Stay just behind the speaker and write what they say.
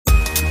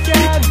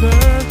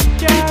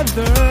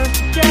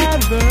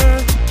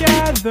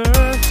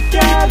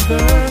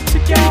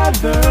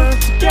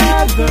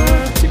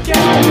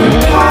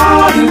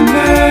Part in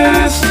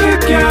this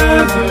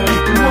together.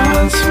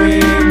 Once we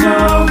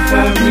know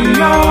that we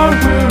are,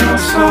 we're all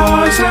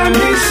stars, and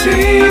we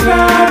see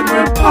that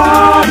we're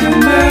part in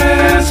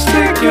this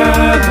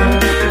together.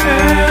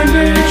 And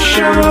it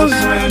shows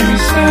when we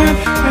stand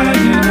hand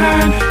in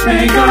hand,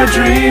 make our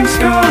dreams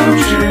come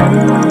true.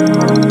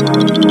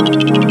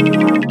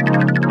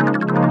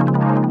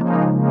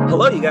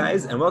 Hello, you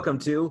guys, and welcome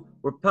to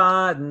We're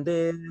Podding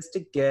This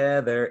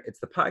Together. It's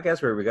the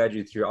podcast where we guide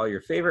you through all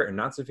your favorite and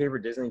not so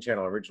favorite Disney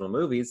Channel original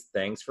movies.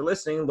 Thanks for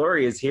listening.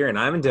 Lori is here, and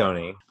I'm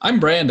Tony. I'm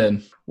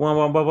Brandon.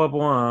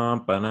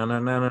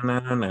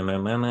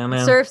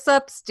 Surf's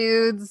up,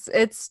 dudes.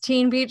 It's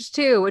Teen Beach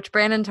 2, which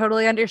Brandon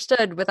totally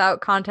understood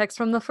without context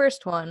from the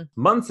first one.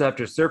 Months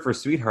after Surfer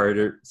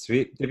Sweethearts,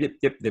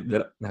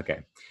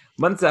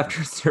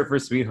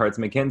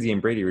 Mackenzie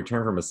and Brady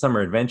return from a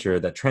summer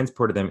adventure that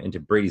transported them into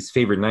Brady's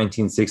favorite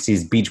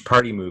 1960s beach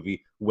party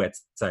movie,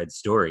 West Side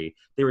Story.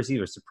 They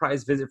receive a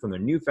surprise visit from their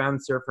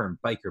newfound surfer and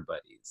biker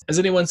buddies. Has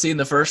anyone seen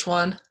the first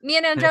one? Me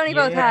and Tony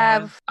both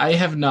have. I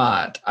have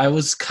not. I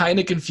was kind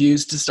of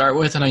confused to start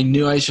with, and I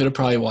knew I should have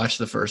probably watched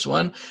the first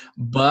one,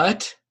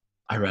 but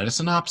I read a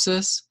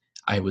synopsis.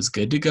 I was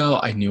good to go.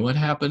 I knew what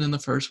happened in the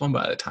first one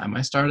by the time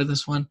I started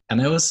this one,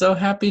 and I was so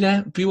happy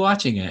to be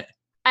watching it.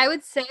 I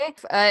would say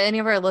if any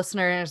of our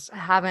listeners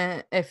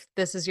haven't, if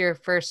this is your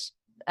first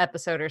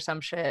episode or some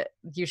shit,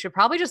 you should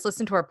probably just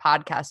listen to our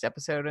podcast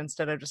episode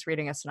instead of just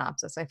reading a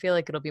synopsis. I feel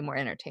like it'll be more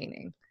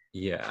entertaining.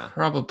 Yeah.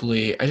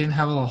 Probably. I didn't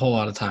have a whole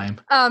lot of time.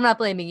 Oh, I'm not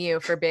blaming you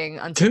for being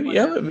unsupportive.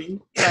 Yell at me.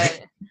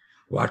 But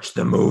Watch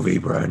the movie,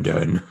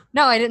 Brandon.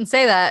 no, I didn't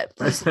say that.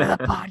 Listen to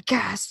the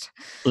podcast.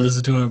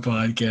 Listen to our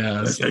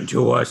podcast. Listen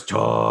to us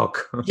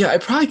talk. Yeah, I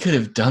probably could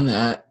have done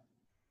that.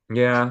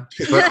 Yeah,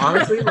 but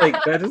honestly,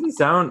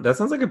 that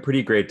sounds like a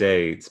pretty great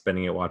day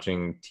spending it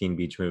watching Teen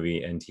Beach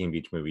Movie and Teen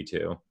Beach Movie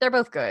 2. They're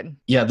both good.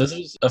 Yeah, this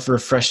was a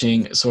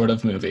refreshing sort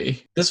of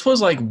movie. This was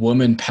like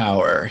woman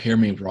power. Hear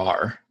me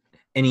roar.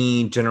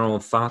 Any general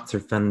thoughts or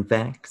fun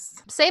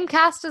facts? Same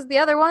cast as the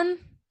other one.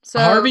 So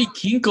Harvey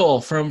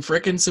Kinkle from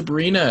frickin'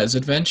 Sabrina's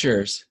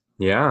Adventures.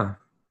 Yeah.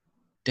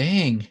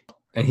 Dang.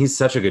 And he's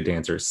such a good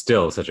dancer,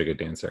 still such a good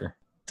dancer.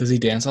 Does he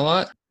dance a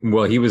lot?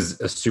 Well, he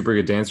was a super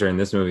good dancer in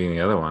this movie and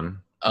the other one.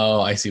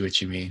 Oh, I see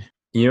what you mean.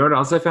 You know what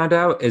else I found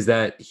out is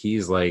that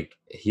he's like,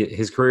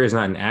 his career is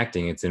not in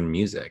acting, it's in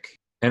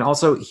music. And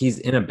also he's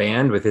in a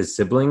band with his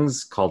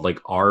siblings called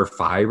like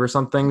R5 or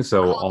something.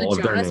 So all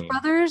of their names.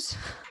 Brothers?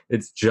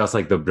 It's just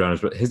like the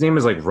Jonas, but his name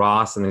is like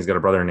Ross, and he's got a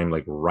brother named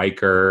like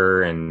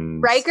Riker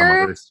and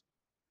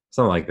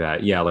something like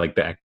that. Yeah, like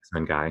the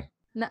X-Men guy.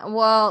 No,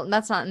 well,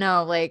 that's not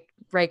like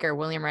Riker,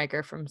 William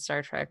Riker from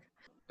Star Trek.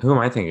 Who am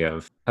I thinking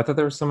of? I thought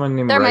there was someone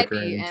named There Riker.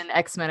 might be in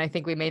X-Men. I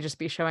think we may just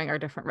be showing our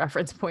different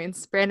reference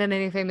points. Brandon,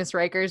 any famous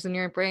Rikers in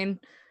your brain?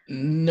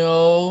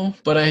 No,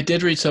 but I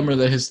did read somewhere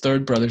that his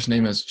third brother's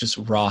name is just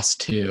Ross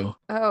too.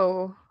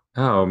 Oh,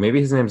 maybe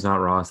his name's not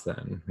Ross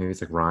then. Maybe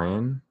it's like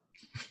Ryan.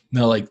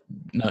 No, like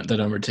not the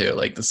number 2,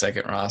 like the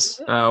second Ross.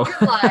 Oh,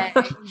 you're lying.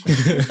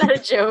 Is that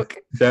a joke?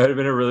 That would have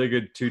been a really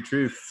good two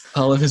truths.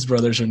 All of his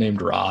brothers are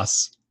named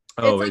Ross.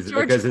 Oh, It's is it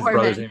like because George his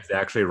brother's Foreman. name is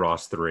actually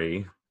Ross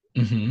 3?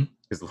 Mm-hmm.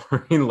 Because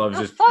Lorraine loves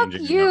Oh, just fuck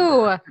changing the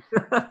you.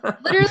 number.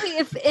 Literally,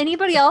 if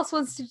anybody else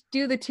wants to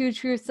do the two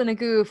truths and a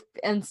goof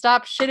and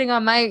stop shitting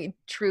on my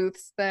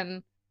truths,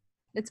 then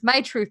it's my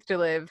truth to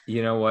live.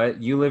 You know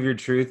what? You live your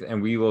truth,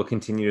 and we will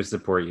continue to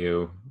support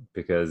you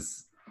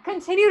because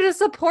Continue to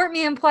support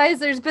me implies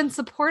there's been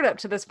support up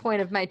to this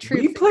point of my truth.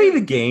 we play the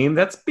game.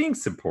 That's being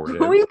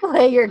supportive. We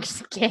play your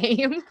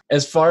game.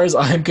 As far as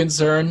I'm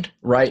concerned,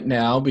 right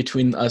now,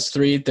 between us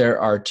three, there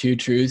are 2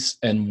 truths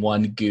and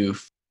 1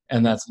 goof.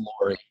 And that's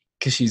Lori,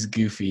 because she's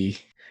goofy.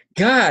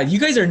 God, you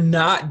guys are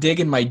not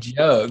digging my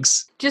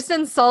jokes. Just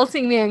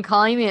insulting me and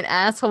calling me an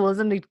asshole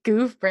isn't a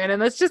goof, Brandon.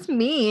 That's just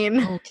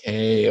mean.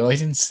 Okay, I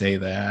didn't say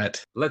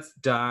that. Let's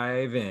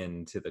dive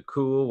into the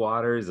cool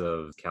waters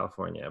of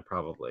California,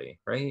 probably,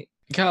 right?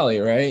 Cali,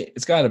 right?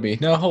 It's got to be.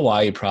 No,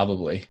 Hawaii,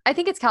 probably. I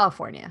think it's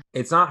California.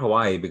 It's not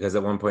Hawaii because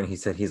at one point he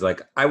said he's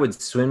like, I would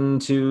swim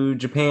to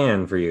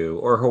Japan for you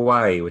or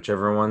Hawaii,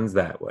 whichever one's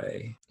that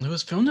way. It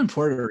was filmed in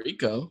Puerto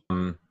Rico.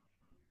 Well,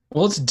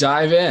 let's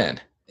dive in.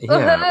 Yeah,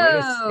 we're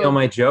Woohoo! gonna steal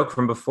my joke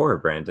from before,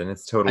 Brandon.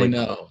 It's totally I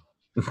know.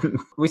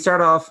 We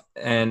start off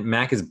and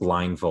Mac is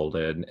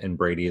blindfolded and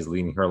Brady is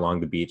leading her along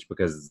the beach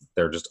because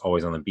they're just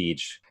always on the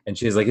beach. And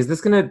she's like, is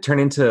this going to turn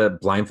into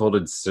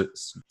blindfolded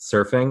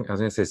surfing? I was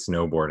going to say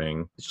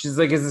snowboarding. She's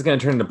like, is this going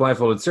to turn into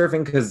blindfolded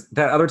surfing? Because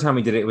that other time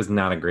we did it, it was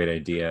not a great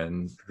idea.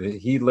 And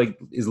he like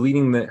is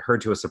leading her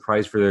to a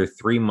surprise for their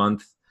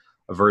 3-month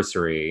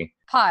anniversary.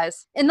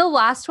 Pause. In the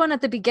last one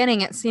at the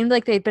beginning, it seemed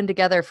like they'd been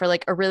together for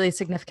like a really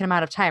significant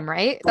amount of time,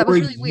 right? That For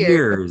was really weird.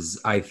 years,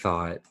 I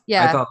thought.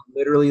 Yeah. I thought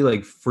literally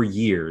like for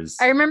years.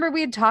 I remember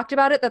we had talked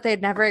about it that they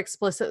had never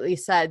explicitly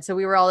said. So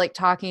we were all like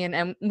talking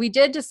and we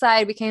did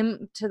decide, we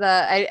came to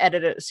I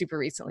edited it super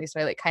recently, so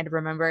I like kind of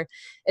remember,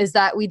 is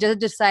that we did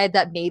decide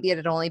that maybe it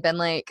had only been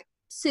like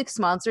 6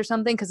 months or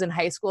something, because in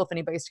high school, if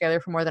anybody's together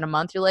for more than a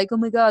month, you're like, oh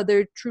my god,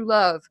 they're true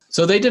love.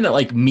 So they didn't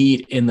like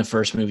meet in the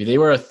first movie. They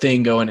were a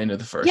thing going into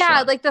the first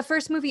one. Like the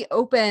first movie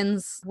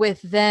opens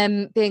with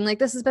them being like,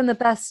 this has been the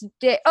best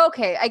day.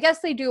 Okay, I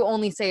guess they do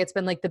only say it's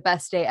been like the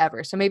best day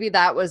ever. So maybe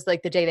that was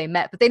like the day they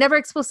met, but they never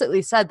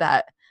explicitly said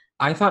that.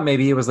 I thought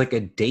maybe it was like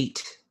a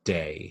date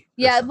day.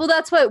 Yeah, well,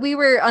 that's what we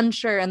were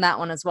unsure in that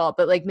one as well.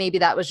 But like maybe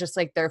that was just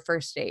like their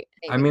first date.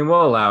 Maybe. I mean,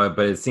 we'll allow it,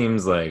 but it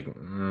seems like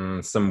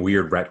some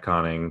weird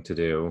retconning to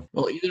do.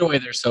 Well, either way,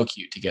 they're so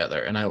cute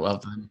together, and I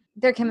love them.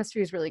 Their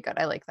chemistry is really good.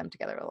 I like them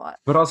together a lot.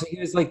 But also,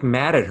 he was like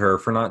mad at her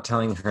for not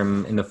telling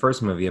him in the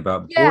first movie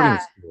about boarding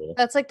school.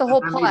 That's like the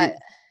whole plot.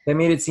 That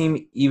made it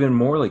seem even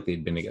more like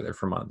they'd been together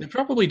for months. They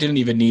probably didn't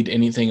even need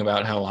anything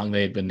about how long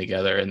they had been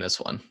together in this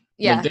one.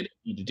 Yeah. Like, they didn't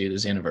need to do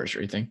this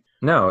anniversary thing.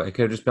 No, it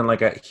could have just been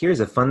like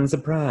here's a fun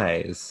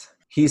surprise.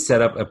 He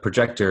set up a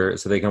projector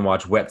so they can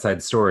watch Wet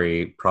Side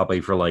Story probably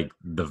for like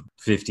the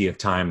 50th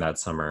time that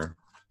summer.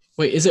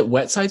 Wait, is it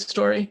Wet Side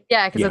Story?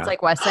 Yeah, because it's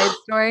like West Side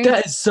Story.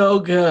 That is so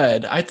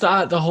good. I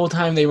thought the whole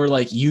time they were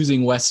like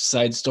using West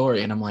Side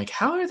Story, and I'm like,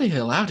 how are they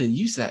allowed to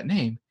use that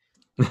name?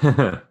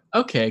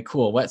 Okay,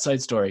 cool. Wet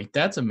Side Story.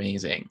 That's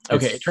amazing.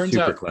 Okay, It's it turns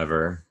super out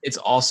clever. it's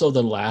also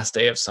the last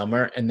day of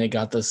summer, and they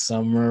got the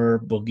summer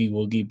boogie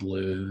woogie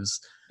blues.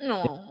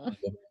 No. Go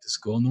back to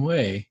school on the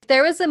way.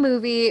 There was a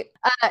movie,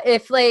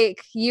 if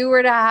like you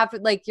were to have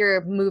like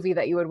your movie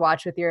that you would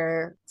watch with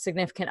your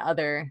significant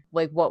other,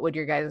 like what would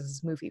your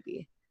guys' movie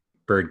be?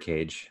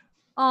 Birdcage.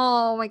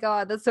 Oh my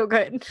god, that's so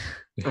good.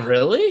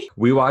 Really?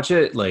 We watch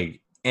it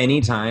like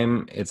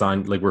anytime it's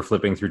on, like we're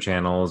flipping through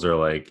channels, or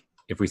like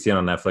if we see it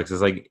on Netflix,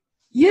 it's like,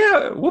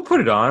 yeah, we'll put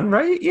it on,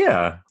 right?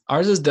 Yeah.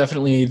 Ours is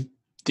definitely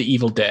The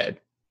Evil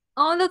Dead.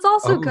 Oh, that's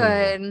also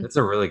good. That's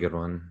a really good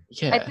one.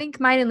 Yeah. I think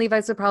mine and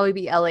Levi's would probably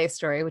be LA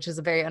Story, which is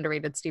a very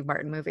underrated Steve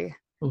Martin movie.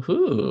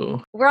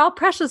 Ooh. We're all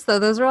precious though.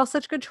 Those are all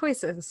such good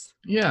choices.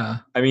 Yeah.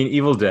 I mean,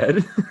 Evil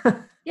Dead.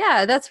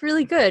 Yeah, that's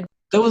really good.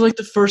 That was like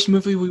the first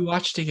movie we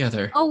watched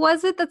together. Oh,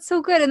 was it? That's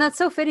so good. And that's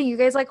so fitting. You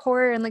guys like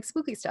horror and like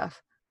spooky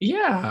stuff.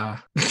 Yeah.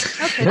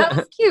 Okay, that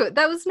was cute.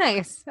 That was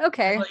nice.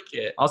 Okay. I like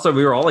it. Also,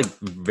 we were all like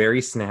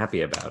very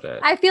snappy about it.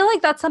 I feel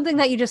like that's something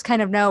that you just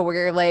kind of know, where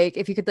you're like,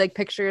 if you could like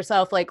picture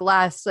yourself like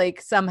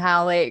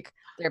somehow like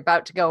they're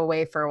about to go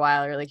away for a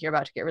while, or like you're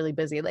about to get really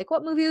busy, like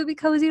what movie would be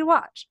cozy to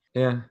watch?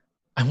 Yeah.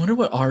 I wonder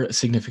what our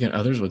significant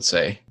others would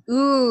say.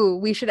 Ooh,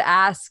 we should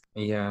ask.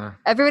 Yeah.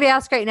 Everybody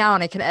ask right now,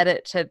 and I can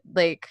edit to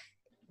like,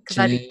 because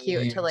that'd be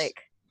cute to James.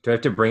 like. Do I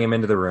have to bring him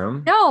into the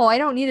room? No, I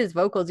don't need his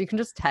vocals. You can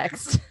just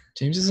text.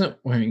 James isn't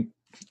wearing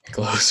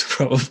gloves,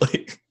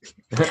 probably.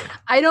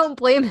 I don't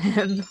blame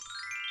him.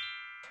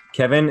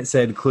 Kevin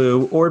said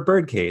Clue or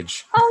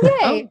Birdcage. Oh,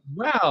 yay. Oh,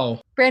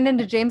 wow. Brandon,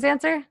 did James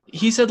answer?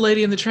 He said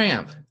Lady and the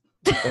Tramp.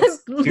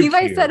 That's too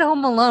Levi cute. said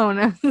Home Alone.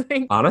 I was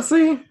like,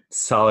 Honestly,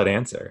 solid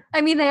answer.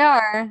 I mean, they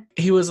are.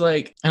 He was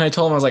like, and I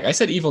told him, I was like, I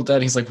said Evil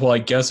Dead. He's like, well, I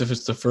guess if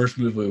it's the first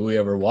movie we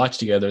ever watched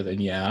together,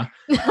 then yeah.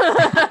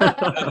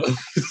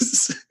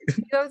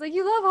 I was like,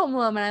 you love Home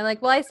Alone. And I'm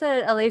like, well, I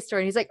said LA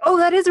Story. And he's like, oh,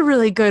 that is a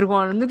really good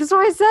one. I'm like, that's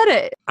why I said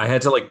it. I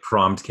had to like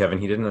prompt Kevin.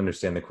 He didn't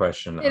understand the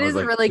question. It is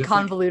a really "Just, like-"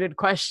 convoluted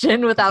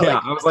question without Yeah,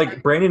 like. I was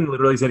like, Brandon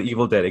literally said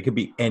Evil Dead. It could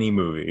be any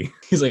movie.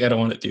 He's like, I don't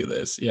want to do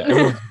this. Yeah.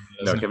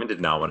 everyone No, does. Kevin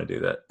did not want to do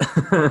that.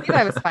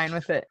 I was fine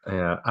with it.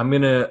 Yeah, I'm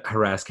gonna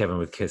harass Kevin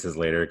with kisses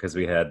later because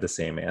we had the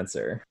same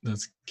answer.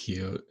 That's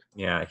cute.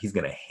 Yeah, he's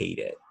gonna hate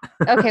it.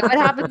 Okay, what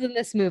happens in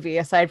this movie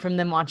aside from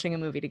them watching a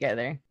movie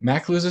together?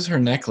 Mac loses her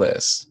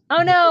necklace.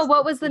 Oh no,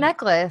 what was the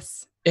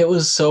necklace? It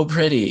was so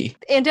pretty.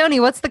 Antoni,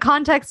 what's the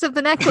context of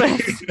the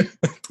necklace?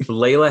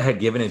 Layla had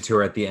given it to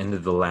her at the end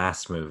of the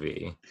last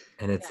movie,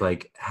 and it's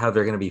like how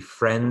they're gonna be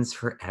friends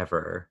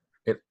forever.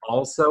 It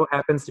also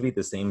happens to be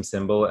the same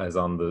symbol as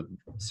on the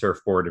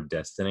surfboard of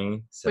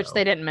destiny, so. Which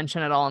they didn't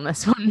mention at all in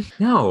this one.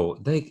 No,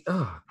 they.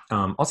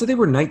 Also, they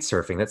were night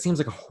surfing. That seems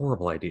like a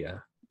horrible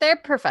idea. They're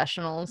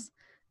professionals.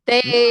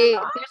 There's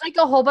like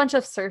a whole bunch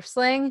of surf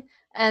slang,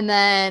 and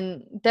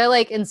then they're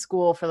like in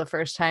school for the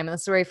first time, and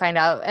this is where we find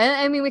out. And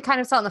I mean, we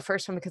kind of saw it in the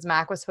first one because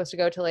Mac was supposed to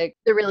go to like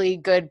the really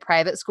good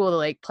private school to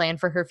like plan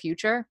for her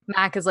future.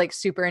 Mac is like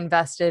super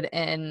invested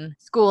in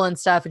school and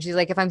stuff, and she's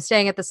like, if I'm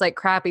staying at this like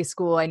crappy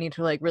school, I need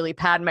to like really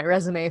pad my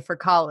resume for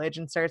college,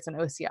 and starts an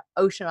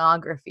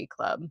oceanography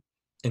club.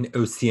 An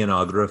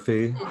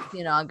oceanography.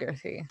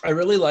 Oceanography. I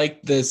really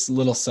like this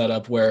little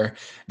setup where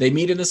they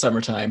meet in the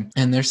summertime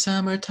and they're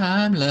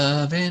summertime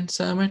loving,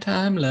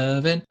 summertime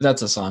loving.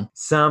 That's a song.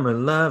 Summer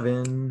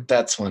loving.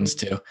 That's one's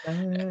too.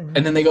 And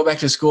then they go back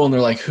to school and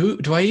they're like,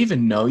 who do I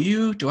even know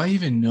you? Do I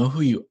even know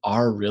who you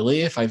are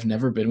really if I've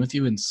never been with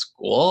you in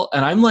school?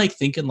 And I'm like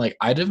thinking like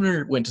I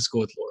never went to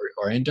school with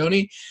Victoria and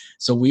Donnie.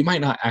 So we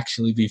might not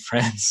actually be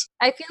friends.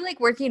 I feel like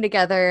working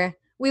together.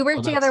 We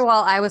worked together that's-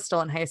 while I was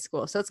still in high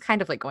school, so it's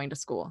kind of like going to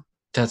school.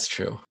 That's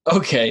true.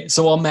 Okay,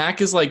 so while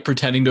Mac is like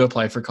pretending to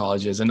apply for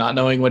colleges and not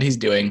knowing what he's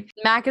doing,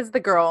 Mac is the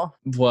girl.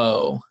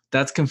 whoa,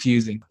 that's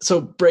confusing.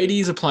 So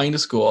Brady's applying to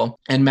school,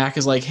 and Mac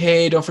is like,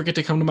 hey, don't forget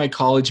to come to my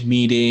college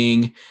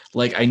meeting.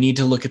 Like, I need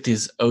to look at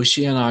this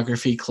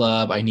oceanography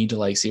club. I need to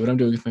like see what I'm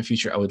doing with my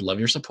future. I would love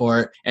your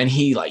support. And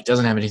he like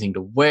doesn't have anything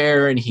to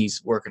wear, and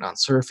he's working on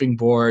surfing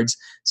boards.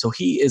 So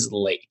he is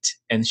late,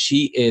 and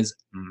she is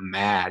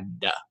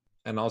mad.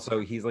 And also,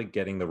 he's like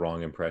getting the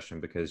wrong impression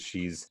because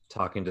she's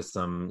talking to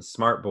some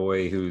smart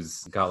boy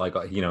who's got like,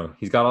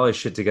 he's got all his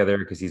shit together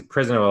because he's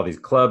president of all these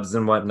clubs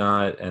and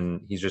whatnot.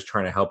 And he's just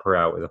trying to help her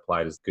out with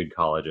apply to good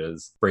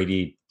colleges.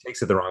 Brady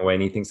takes it the wrong way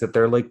and he thinks that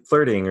they're like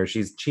flirting or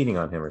she's cheating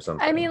on him or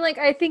something. I mean, like,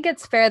 I think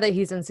it's fair that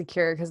he's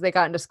insecure because they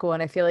got into school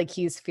and I feel like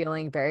he's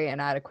feeling very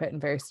inadequate and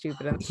very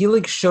stupid. He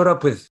like showed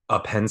up with a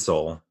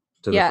pencil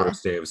to the Yeah.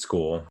 first day of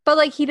school. But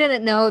like, he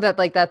didn't know that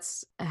like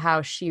that's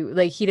how he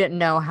didn't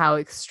know how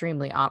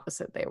extremely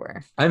opposite they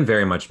were. I'm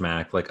very much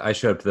Mac. Like, I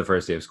showed up to the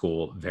first day of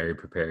school very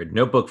prepared.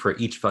 Notebook for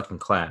each fucking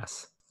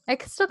class. I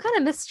still kind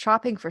of miss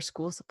shopping for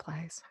school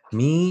supplies.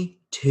 Me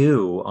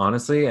too,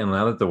 honestly. And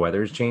now that the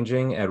weather's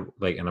changing, and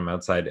I'm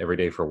outside every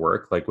day for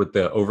work, like with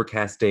the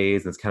overcast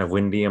days, it's kind of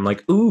windy. I'm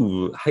like,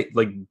 ooh,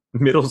 like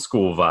middle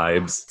school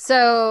vibes.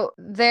 So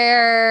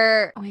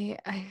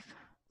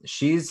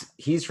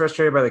He's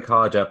frustrated by the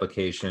college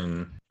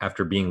application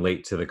after being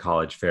late to the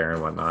college fair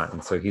and whatnot.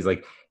 And so he's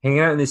like hanging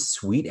out in this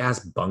sweet ass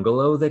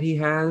bungalow that he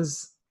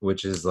has,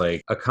 which is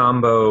like a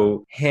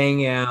combo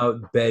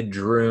hangout,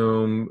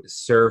 bedroom,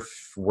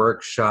 surf,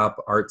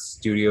 workshop, art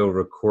studio,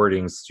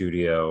 recording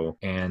studio.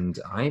 And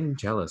I'm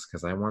jealous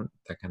because I want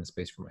that kind of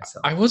space for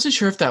myself. I wasn't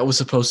sure if that was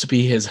supposed to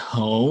be his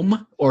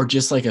home or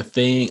just like a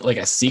thing, like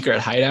a secret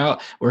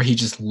hideout where he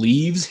just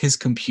leaves his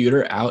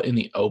computer out in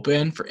the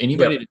open for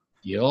anybody to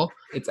steal.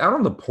 It's out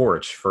on the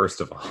porch,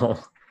 first of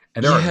all.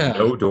 And there are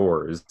no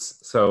doors.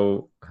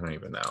 So I don't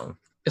even know.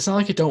 It's not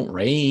like it don't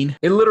rain.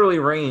 It literally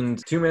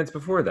rained 2 minutes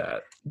before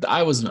that.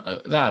 I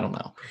don't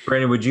know.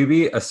 Brandon, would you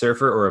be a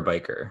surfer or a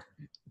biker?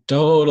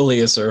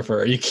 Totally a surfer.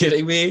 Are you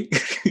kidding me?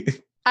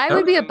 I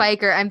would be a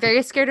biker. I'm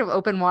very scared of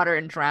open water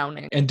and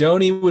drowning. And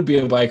Donnie would be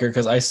a biker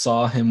because I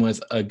saw him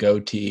with a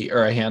goatee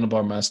or a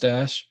handlebar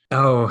mustache.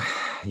 Oh,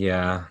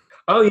 yeah.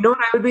 Oh, you know what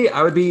I would be?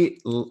 I would be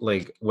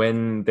like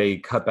when they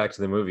cut back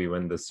to the movie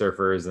when the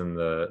surfers and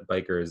the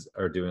bikers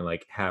are doing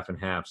like half and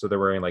half. So they're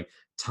wearing like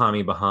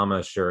Tommy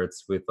Bahama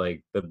shirts with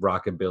like the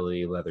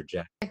rockabilly leather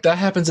jacket. That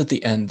happens at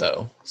the end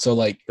though. So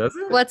like, does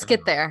it? Let's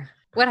get there.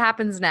 What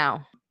happens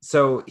now?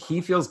 So he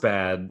feels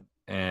bad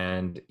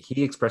and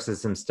he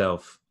expresses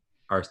himself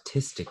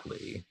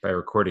artistically by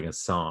recording a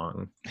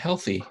song.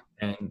 healthy.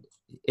 And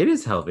it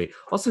is healthy.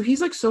 Also,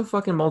 he's like so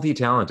fucking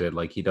multi-talented.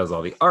 Like he does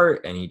all the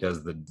art and he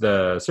does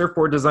the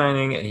surfboard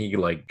designing and he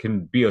like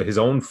can be his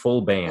own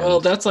full band. Well,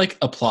 that's like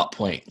a plot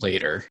point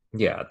later.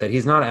 Yeah, that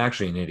he's not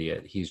actually an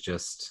idiot. He's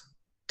just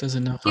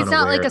Doesn't know. He's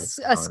not like unaware a of his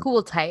talent.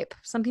 school type.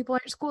 Some people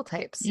aren't school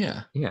types.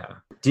 Yeah. Yeah.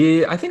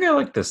 I think I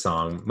like this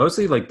song.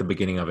 Mostly like the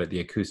beginning of it, the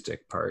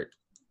acoustic part.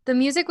 The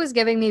music was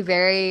giving me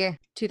very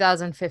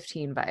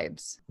 2015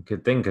 vibes,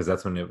 Good thing because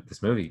that's when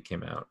this movie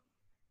came out.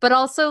 but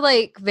also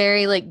like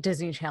very like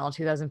Disney Channel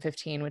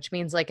 2015, which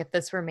means like if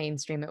this were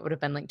mainstream, it would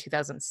have been like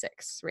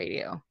 2006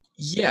 radio.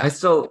 Yeah. I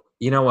still,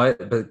 you know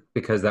what? But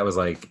because that was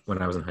like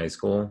when I was in high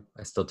school,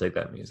 I still take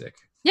that music.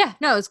 Yeah,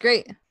 no, it was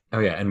great. Oh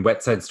yeah, and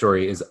Wet Side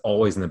Story is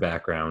always in the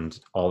background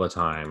all the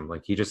time.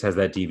 Like he just has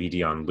that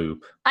DVD on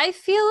loop. I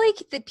feel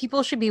like that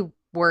people should be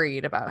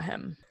worried about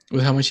him.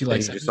 With how much he Like,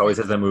 likes he it. just always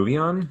has that movie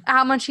on.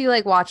 How much he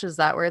like watches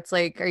that where it's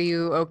like, are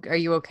you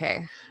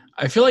okay?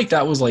 I feel like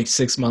that was like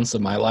 6 months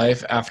of my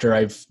life after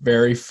I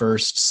very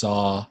first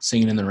saw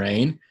Singing in the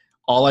Rain.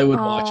 All I would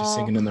watch is Aw.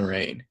 Singing in the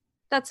Rain.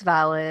 That's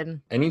valid.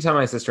 Anytime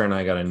my sister and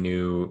I got a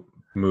new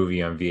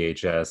movie on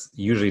VHS,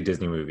 usually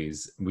Disney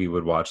movies, we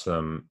would watch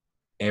them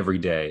every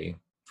day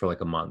for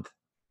like a month.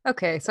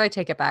 Okay, so I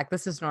take it back.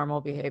 This is normal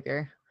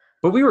behavior.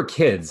 But we were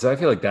kids, so I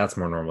feel like that's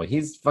more normal.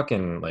 He's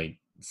fucking like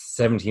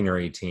 17 or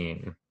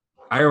 18.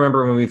 I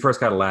remember when we first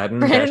got Aladdin.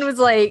 Brandon was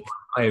like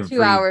every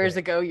 2 hours day.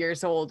 ago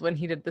years old when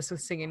he did this with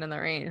Singing in the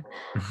Rain.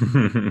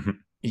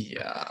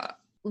 Yeah.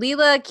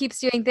 Leela keeps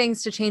doing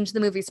things to change the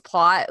movie's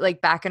plot,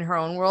 like back in her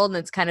own world. And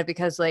it's kind of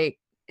because like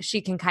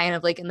she can kind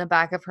of like in the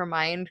back of her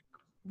mind.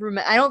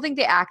 I don't think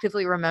they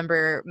actively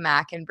remember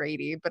Mac and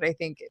Brady, but I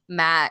think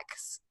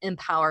Mac's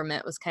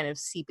empowerment was kind of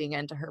seeping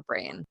into her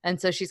brain. And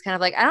so she's kind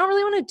of like, I don't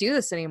really want to do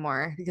this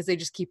anymore because they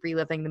just keep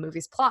reliving the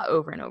movie's plot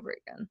over and over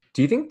again.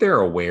 Do you think they're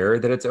aware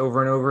that it's over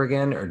and over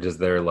again, or does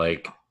their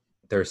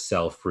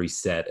self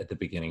reset at the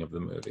beginning of the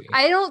movie?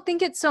 I don't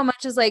think it's so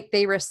much as like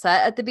they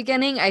reset at the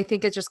beginning. I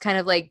think it's just kind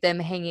of like them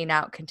hanging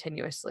out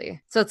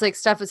continuously. So it's like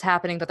stuff is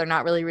happening, but they're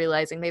not really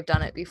realizing they've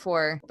done it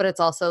before. But it's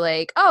also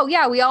like, oh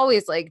yeah, we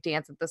always like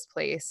dance at this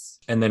place.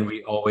 And then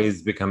we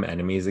always become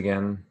enemies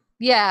again.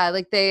 Yeah,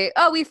 like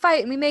we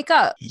fight and we make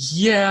up.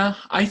 Yeah,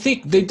 I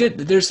think they did.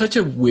 There's such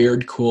a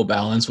weird, cool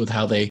balance with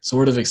how they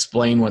sort of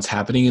explain what's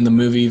happening in the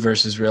movie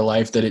versus real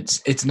life, that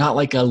it's not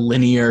like a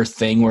linear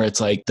thing where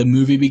it's like the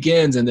movie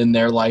begins and then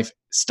their life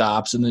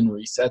stops and then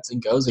resets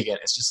and goes again.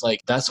 It's just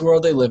like that's the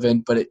world they live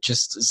in, but it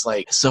just is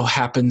like so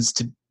happens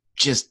to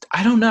just,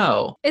 I don't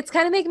know. It's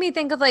kind of making me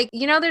think of like,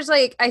 there's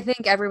like, I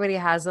think everybody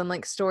has them,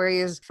 like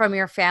stories from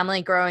your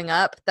family growing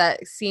up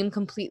that seem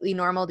completely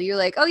normal to you.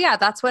 Like, oh yeah,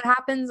 that's what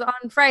happens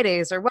on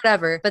Fridays or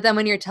whatever. But then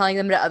when you're telling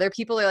them to other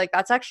people, they're like,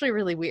 that's actually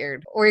really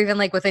weird. Or even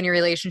like within your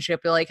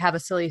relationship, you'll like have a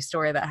silly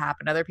story that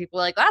happened. Other people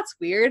are like, that's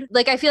weird.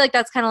 Like, I feel like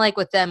that's kind of like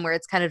with them where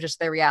it's kind of just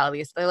their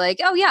reality. So they're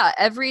like, oh yeah,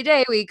 every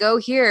day we go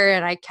here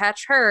and I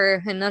catch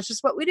her and that's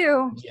just what we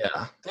do.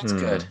 Yeah, that's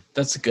good.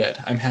 That's good.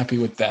 I'm happy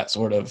with that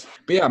sort of.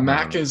 But yeah,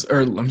 Mac is,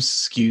 or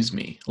excuse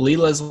me,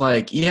 Leela's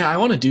like, yeah, I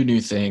want to do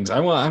new things.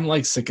 I'm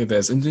like sick of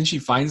this. And then she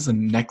finds the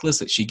necklace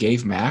that she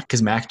gave Mac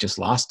because Mac just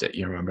lost it,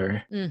 you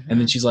remember? And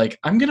then she's like,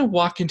 I'm going to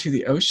walk into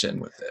the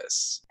ocean with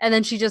this. And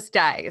then she just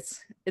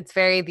dies. It's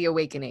very The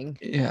Awakening.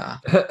 Yeah.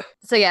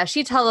 So yeah,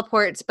 she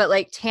teleports, but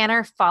like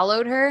Tanner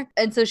followed her.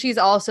 And so she's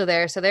also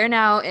there. So they're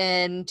now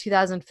in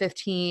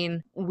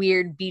 2015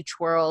 weird beach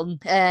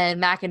world, and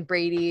Mac and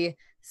Brady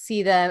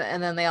see them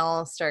and then they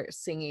all start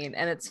singing.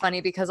 And it's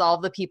funny because all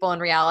of the people in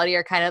reality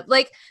are kind of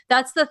like,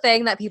 that's the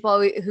thing that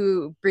people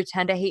who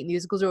pretend to hate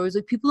musicals are always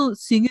like, people don't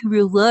sing in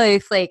real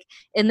life. Like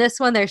in this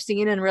one, they're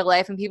singing in real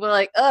life and people are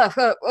like, oh,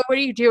 what are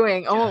you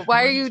doing? Oh,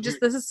 why are you just,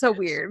 this is so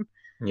weird.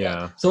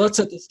 Yeah. So let's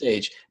set the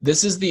stage.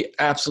 This is the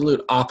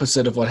absolute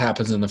opposite of what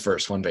happens in the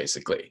first one,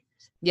 basically.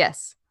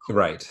 Yes.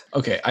 Right.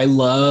 Okay. I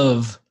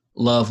love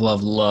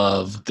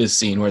this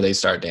scene where they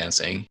start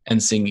dancing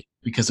and singing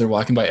because they're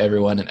walking by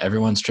everyone and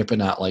everyone's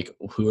tripping out like,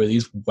 who are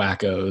these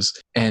wackos?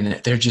 And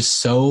they're just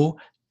so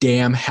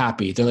damn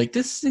happy. They're like,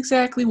 this is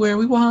exactly where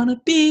we want to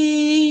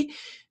be.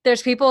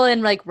 There's people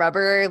in like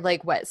rubber,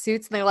 like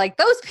wetsuits, and they're like,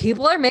 those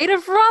people are made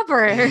of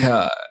rubber.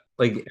 Yeah.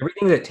 Like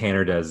everything that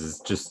Tanner does is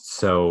just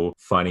so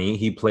funny.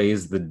 He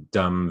plays the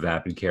dumb,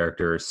 vapid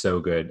character so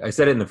good. I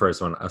said it in the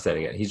first one. I'll say it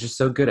again. He's just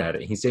so good at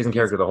it. He stays in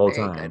character the whole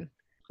Very time. good.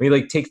 He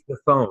like takes the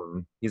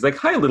phone. He's like,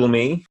 "Hi, little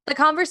me." The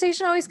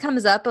conversation always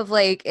comes up of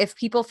like, if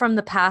people from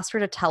the past were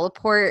to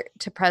teleport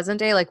to present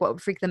day, like what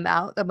would freak them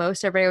out the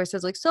most? Everybody always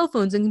says like cell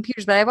phones and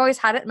computers, but I've always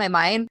had it in my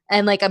mind.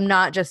 And like, I'm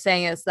not just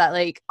saying it's that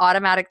like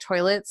automatic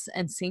toilets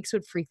and sinks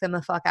would freak them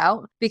the fuck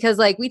out, because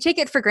like we take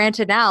it for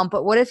granted now.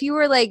 But what if you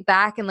were like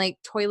back and like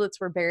toilets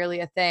were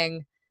barely a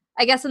thing?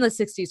 I guess in the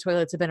 60s,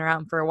 toilets have been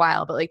around for a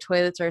while, but like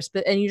toilets are,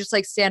 and you just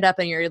like stand up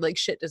and your like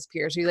shit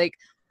disappears. You like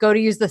go to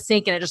use the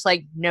sink and it just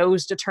like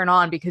knows to turn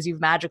on because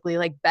you've magically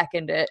like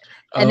beckoned it.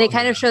 And they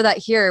kind of show that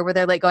here where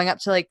they're like going up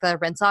to like the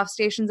rinse off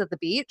stations at the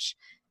beach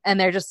and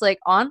they're just like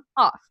on,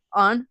 off,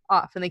 on,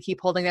 off. And they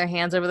keep holding their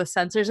hands over the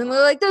sensors and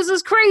they're like, this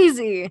is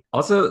crazy.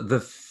 Also,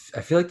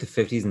 I feel like the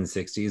 50s and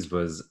 60s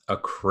was a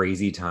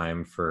crazy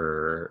time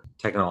for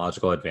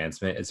technological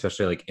advancement,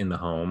 especially like in the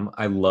home.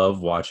 I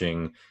love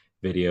watching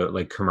video,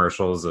 like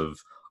commercials of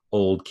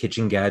old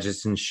kitchen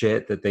gadgets and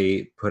shit that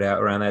they put out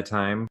around that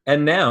time.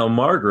 And now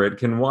Margaret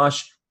can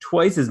wash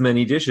twice as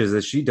many dishes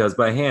as she does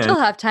by hand. She'll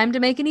have time to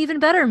make an even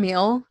better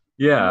meal.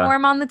 Yeah.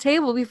 Warm on the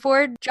table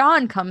before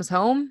John comes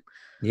home.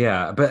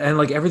 Yeah, and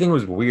like everything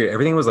was weird.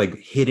 Everything was like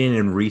hidden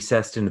and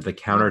recessed into the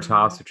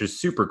countertops, which is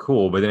super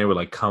cool. But then it would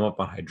like come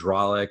up on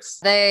hydraulics.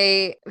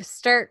 They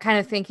start kind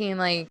of thinking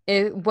like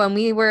when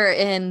we were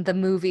in the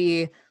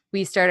movie,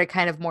 we started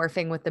kind of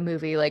morphing with the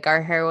movie. Like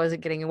our hair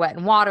wasn't getting wet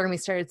in water and we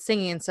started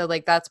singing. So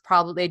like that's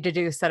probably, they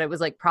deduced that it was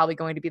like probably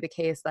going to be the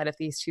case that if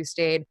these two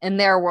stayed in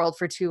their world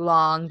for too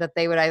long, that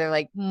they would either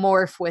like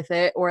morph with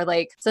it or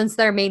like, since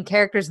they're main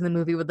characters in the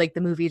movie, would like the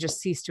movie just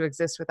cease to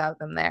exist without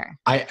them there.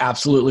 I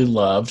absolutely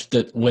loved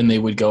that when they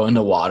would go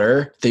into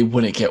water, they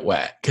wouldn't get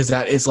wet. Because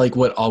that is like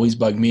what always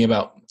bugged me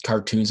about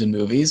cartoons and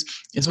movies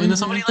is when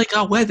somebody like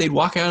got wet, they'd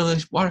walk out of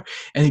the water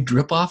and they'd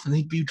drip off and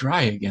they'd be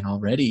dry again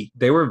already.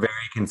 They were very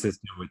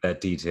consistent with that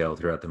detail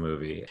throughout the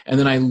movie. And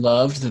then I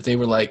loved that they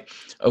were like,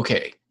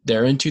 okay,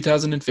 they're in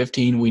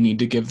 2015. We need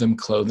to give them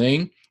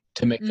clothing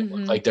to make them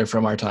look like they're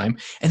from our time.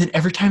 And then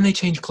every time they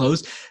change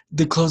clothes,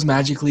 the clothes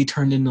magically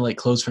turned into like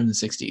clothes from the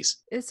 60s.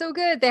 It's so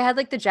good. They had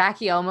like the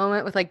Jackie O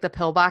moment with like the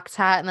pillbox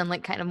hat and then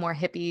like kind of more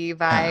hippie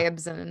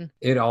vibes. And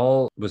it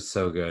all was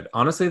so good.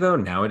 Honestly, though,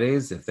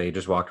 nowadays, if they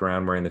just walked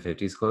around wearing the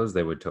 50s clothes,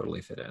 they would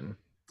totally fit in.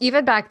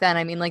 Even back then,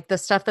 I mean, like the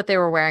stuff that they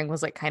were wearing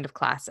was like kind of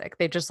classic.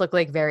 They just looked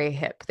like very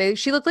hip.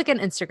 She looked like an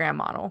Instagram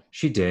model.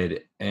 She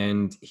did.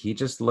 And he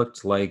just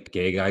looked like a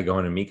gay guy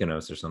going to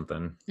Mykonos or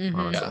something,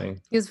 honestly. Yeah.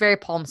 He was very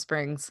Palm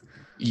Springs.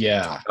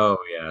 Yeah. Oh,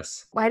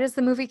 yes. Why does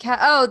the movie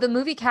cast? Oh, the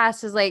movie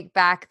cast is like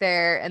back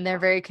there and they're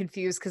very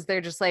confused because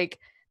they're just like,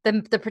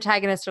 the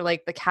protagonists are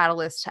like the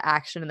catalyst to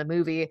action in the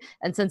movie.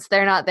 And since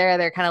they're not there,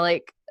 they're kind of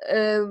like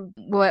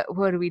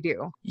what do we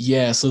do?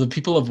 Yeah, so the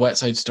people of Wet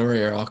Side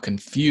Story are all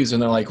confused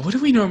and they're like, what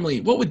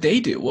would they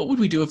do? What would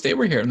we do if they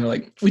were here? And they're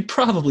like, we'd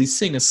probably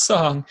sing a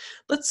song.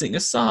 Let's sing a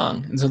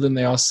song. And so then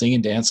they all sing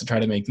and dance and try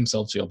to make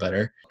themselves feel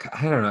better.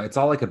 I don't know. It's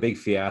all like a big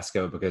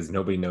fiasco because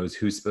nobody knows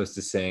who's supposed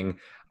to sing.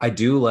 I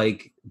do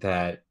like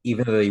that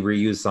even though they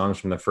reused songs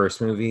from the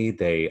first movie,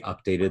 they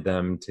updated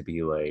them to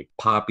be like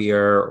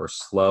poppier or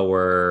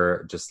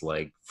slower, just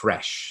like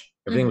fresh.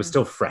 Everything was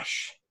still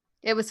fresh.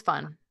 It was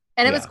fun.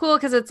 And it was Yeah. cool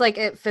because it's like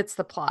it fits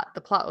the plot. The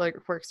plot like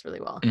works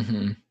really well.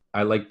 Mm-hmm.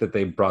 I like that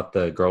they brought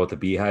the girl with the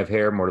beehive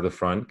hair more to the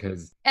front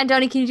because And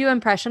Donnie, can you do an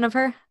impression of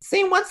her?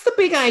 say, what's the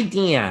big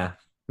idea?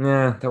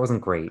 Nah, that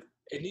wasn't great.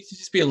 It needs to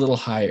just be a little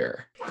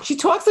higher. She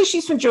talks like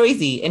she's from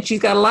Jersey and she's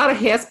got a lot of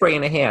hairspray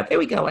in her hair. There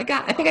we go. I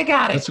think I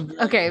got it. That's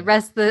Okay,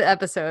 rest of the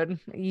episode.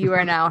 You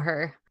are now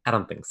her. I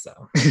don't think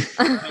so.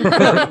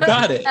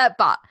 Got it.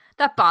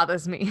 That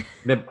bothers me.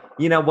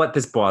 You know what?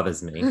 This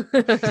bothers me.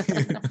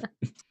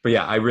 But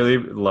yeah, I really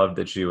loved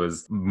that she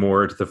was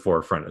more to the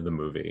forefront of the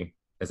movie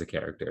as a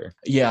character.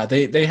 Yeah,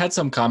 they had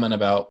some comment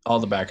about all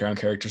the background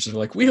characters. They're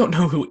like, we don't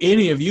know who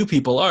any of you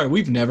people are.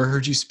 We've never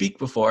heard you speak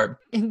before.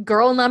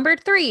 Girl number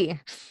 3.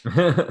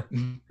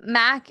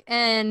 Mac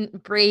and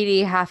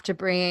Brady have to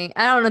bring,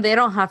 I don't know, they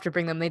don't have to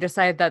bring them. They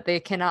decide that they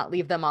cannot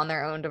leave them on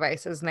their own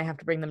devices and they have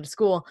to bring them to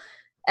school.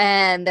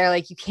 And they're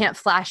like, you can't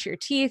flash your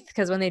teeth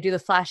because when they do the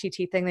flashy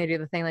teeth thing, they do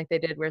the thing like they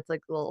did where it's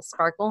like a little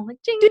sparkle, like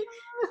ding.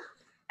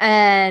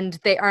 And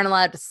they aren't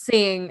allowed to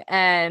sing.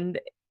 And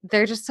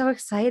they're just so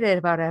excited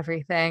about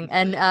everything.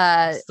 And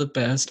It's the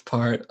best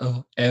part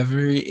of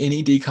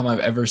any DCOM I've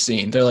ever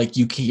seen. They're like,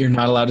 you're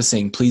not allowed to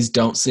sing. Please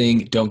don't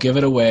sing. Don't give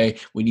it away.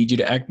 We need you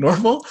to act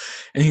normal.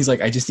 And he's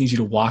like, I just need you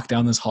to walk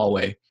down this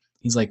hallway.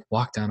 He's like,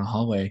 walk down a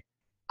hallway.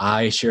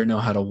 I sure know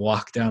how to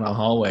walk down a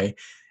hallway.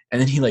 And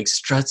then he like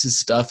struts his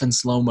stuff in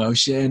slow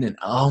motion. And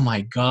oh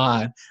my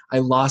God, I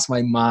lost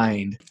my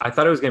mind. I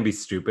thought it was going to be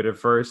stupid at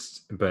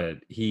first, but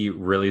he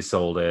really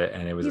sold it.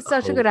 And it was he's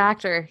such a good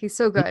actor. He's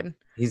so good.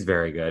 He's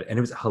very good. And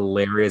it was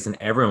hilarious. And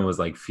everyone was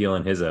like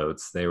feeling his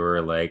oats. They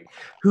were like,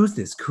 who's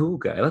this cool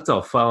guy? Let's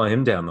all follow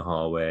him down the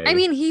hallway. I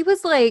mean, he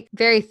was like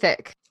very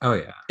thick. Oh,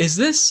 yeah. Is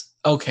this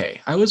okay?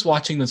 I was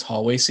watching this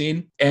hallway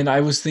scene and I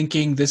was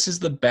thinking, this is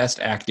the best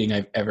acting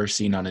I've ever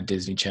seen on a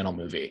Disney Channel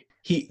movie.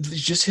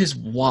 Just his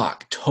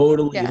walk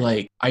totally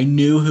like I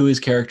knew who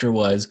his character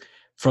was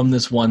from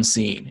this one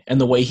scene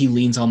and the way he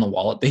leans on the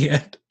wall at the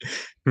end.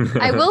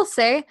 I will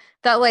say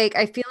that like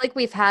I feel like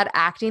we've had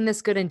acting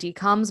this good in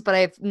DCOMs, but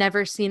I've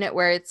never seen it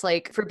where it's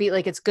like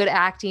like it's good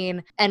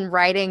acting and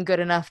writing good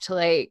enough to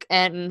like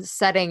and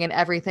setting and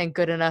everything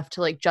good enough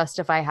to like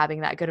justify having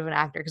that good of an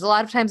actor. Because a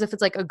lot of times if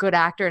it's like a good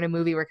actor in a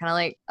movie, we're kind of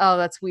like, oh,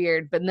 that's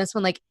weird. But in this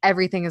one, like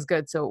everything is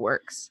good, so it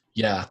works.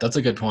 Yeah, that's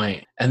a good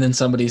point. And then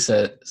somebody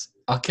says,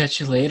 I'll catch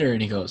you later.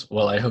 And he goes,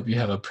 well, I hope you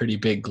have a pretty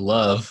big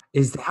glove.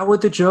 Is that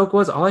what the joke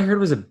was? All I heard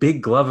was a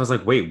big glove. I was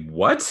like, wait,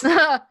 what?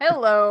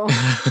 Hello.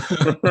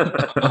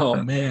 Oh,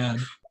 man.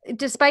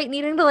 Despite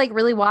needing to like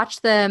really watch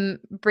them,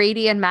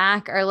 Brady and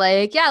Mac are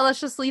like, yeah, let's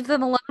just leave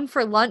them alone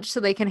for lunch so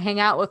they can hang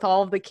out with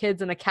all of the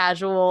kids in a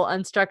casual,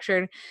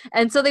 unstructured.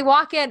 And so they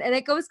walk in and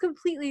it goes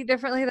completely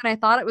differently than I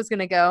thought it was going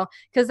to go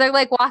because they're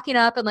like walking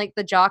up and like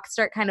the jocks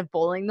start kind of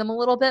bullying them a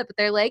little bit, but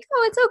they're like,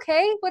 oh, it's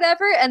okay,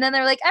 whatever. And then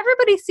they're like,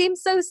 everybody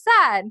seems so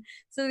sad.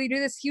 So they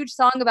do this huge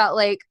song about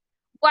like,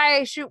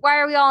 why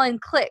are we all in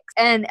cliques?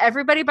 And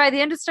everybody by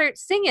the end just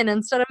starts singing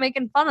instead of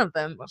making fun of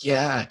them.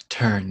 Yeah,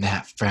 turn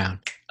that frown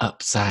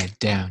upside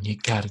down. You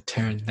gotta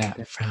turn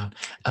that frown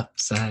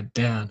upside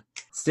down.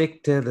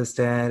 Stick to the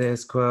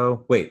status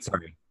quo. Wait,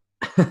 sorry.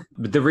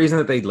 But the reason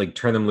that they like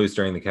turn them loose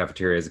during the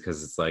cafeteria is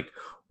because it's like,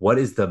 what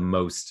is the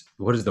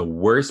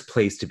worst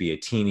place to be a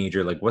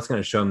teenager? Like, what's going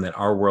to show them that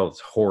our world is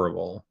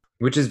horrible?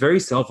 Which is very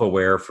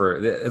self-aware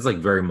it's like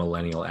very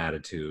millennial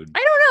attitude. I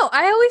don't know.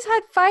 I always had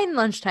fine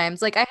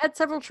lunchtimes. Like I had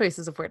several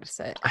choices of where to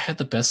sit. I had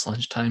the best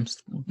lunchtimes.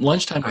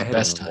 Lunchtime was I the had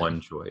best time.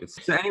 one choice.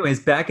 So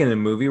anyways, back in the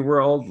movie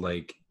world,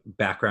 like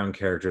background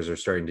characters are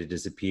starting to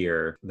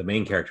disappear. The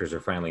main characters are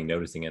finally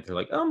noticing it. They're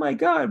like, oh my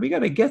God, we got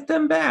to get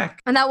them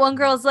back. And that one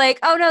girl's like,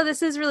 oh no,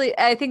 this is really,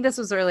 I think this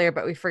was earlier,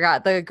 but we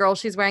forgot. The girl,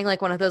 she's wearing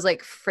like one of those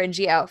like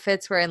fringy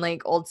outfits where in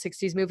like old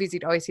 60s movies,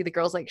 you'd always see the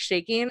girls like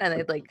shaking and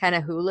they'd like kind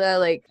of hula.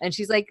 Like, and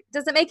she's like,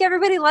 does it make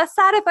everybody less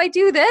sad if I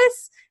do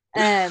this?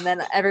 And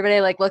then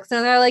everybody like looks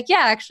and they're like,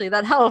 yeah, actually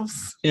that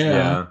helps.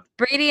 Yeah.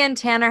 Brady and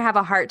Tanner have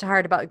a heart to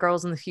heart about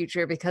girls in the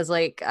future because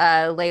like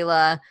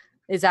Layla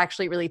is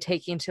actually really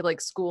taking to like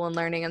school and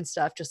learning and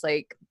stuff. Just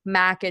like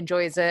Mac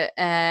enjoys it.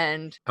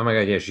 And oh my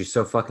God, yeah, she's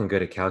so fucking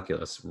good at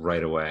calculus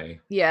right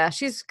away. yeah,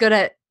 she's good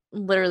at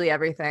literally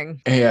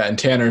everything. Yeah, and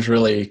Tanner's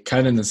really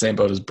kind of in the same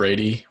boat as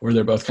Brady, where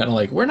they're both kind of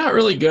like, we're not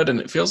really good, and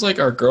it feels like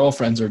our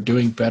girlfriends are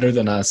doing better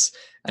than us,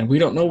 and we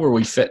don't know where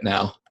we fit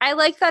now. I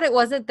like that it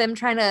wasn't them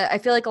trying to, I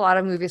feel like a lot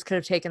of movies could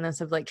have taken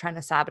this of like trying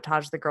to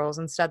sabotage the girls.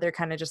 Instead, they're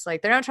kind of just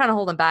like, they're not trying to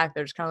hold them back.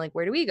 They're just kind of like,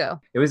 where do we go?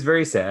 It was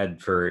very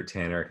sad for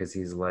Tanner because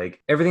he's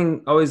like,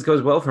 everything always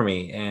goes well for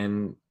me,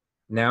 and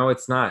now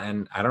it's not,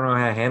 and I don't know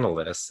how to handle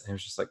this. And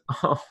it's just like,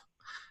 oh,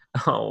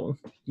 Oh,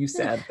 you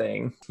sad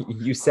thing.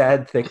 You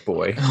sad thick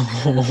boy.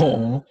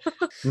 Oh.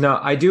 No,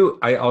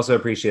 I also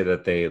appreciate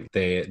that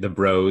the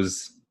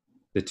bros,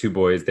 the two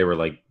boys, they were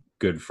like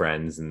good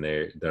friends and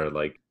they're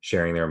like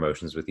sharing their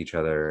emotions with each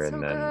other, So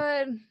and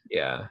then good.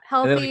 yeah. And then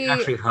Healthy, like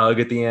actually hug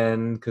at the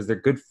end because they're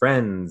good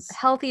friends.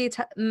 healthy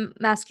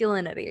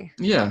masculinity.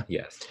 Yeah.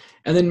 Yes.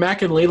 And then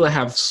Mac and Layla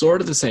have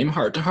sort of the same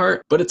heart to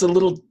heart, but it's a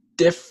little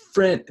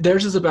different.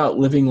 Theirs is about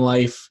living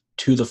life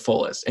to the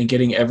fullest and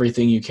getting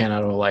everything you can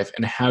out of a life.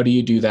 And how do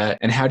you do that?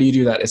 And how do you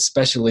do that,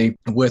 especially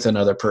with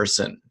another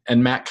person?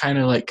 And Mac kind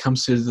of like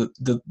comes to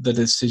the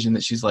decision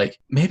that she's like,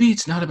 maybe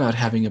it's not about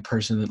having a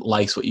person that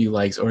likes what you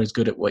like or is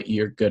good at what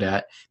you're good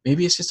at.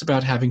 Maybe it's just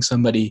about having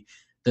somebody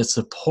that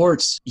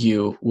supports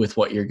you with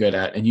what you're good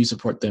at and you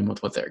support them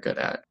with what they're good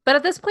at. But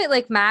at this point,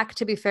 like Mac,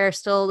 to be fair,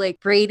 still like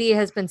Brady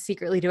has been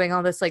secretly doing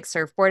all this like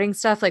surfboarding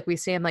stuff. Like we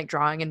see him like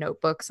drawing in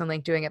notebooks and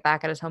like doing it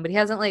back at his home, but he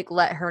hasn't like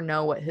let her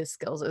know what his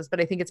skills is. But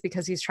I think it's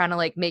because he's trying to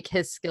like make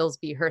his skills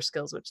be her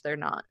skills, which they're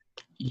not.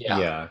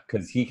 Yeah,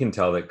 because he can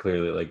tell that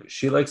clearly. Like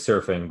she likes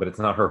surfing, but it's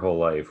not her whole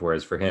life.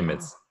 Whereas for him, No.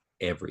 it's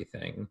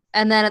everything.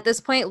 And then at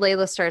this point,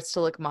 Layla starts to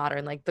look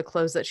modern. Like the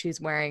clothes that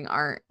she's wearing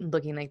aren't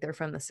looking like they're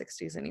from the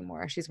 60s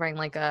anymore. She's wearing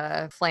like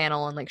a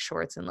flannel and like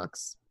shorts and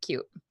looks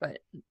cute, but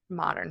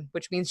modern,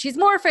 which means she's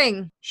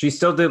morphing. She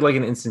still did like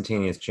an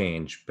instantaneous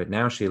change, but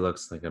now she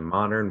looks like a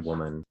modern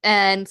woman.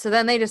 And so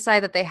then they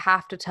decide that they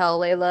have to tell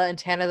Layla and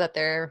Tana that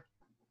they're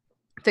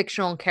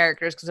fictional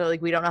characters because they're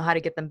like, we don't know how to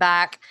get them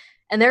back.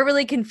 And they're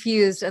really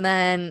confused. And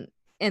then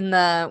in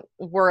the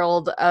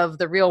world of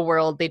the real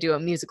world, they do a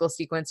musical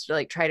sequence to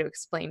like try to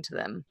explain to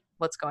them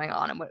what's going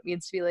on and what it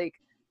means to be like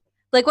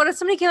what if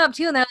somebody came up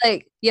to you and they're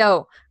like,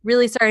 yo,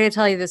 really sorry to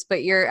tell you this,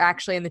 but you're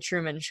actually in the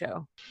Truman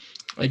Show.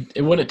 Like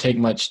it wouldn't take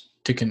much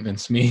to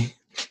convince me.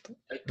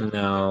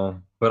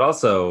 No, but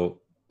also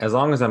as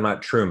long as I'm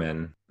not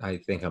Truman, I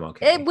think I'm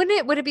okay. Would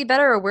it be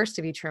better or worse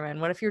to be Truman?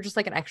 What if you're just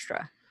like an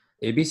extra?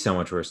 It'd be so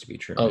much worse to be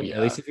Truman. Oh, yeah.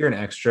 At least if you're an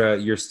extra,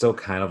 you're still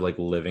kind of like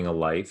living a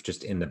life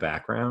just in the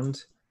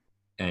background,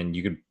 and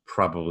you could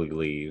probably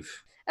leave.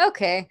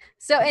 Okay.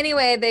 So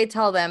anyway, they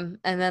tell them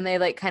and then they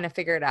like kind of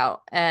figure it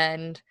out.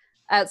 And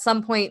at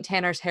some point,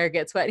 Tanner's hair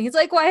gets wet and he's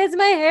like, why is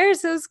my hair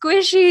so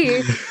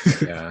squishy?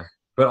 Yeah.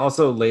 But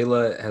also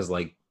Layla has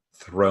like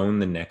thrown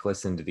the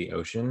necklace into the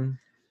ocean.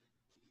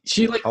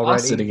 She like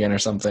lost it again or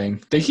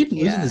something. They keep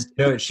losing this.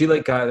 No, she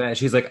like got that.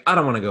 She's like, I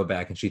don't want to go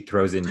back. And she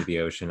throws it into the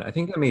ocean. I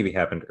think that maybe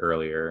happened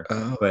earlier.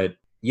 Oh. But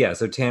yeah,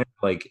 so Tanner,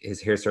 like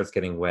his hair starts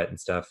getting wet and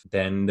stuff.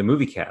 Then the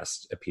movie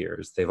cast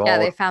appears. They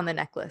found the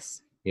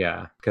necklace.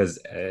 Yeah, because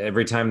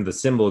every time the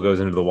symbol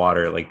goes into the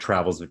water, it like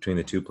travels between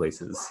the two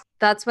places.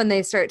 That's when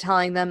they start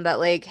telling them that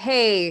like,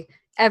 hey,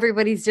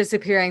 everybody's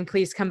disappearing.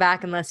 Please come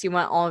back unless you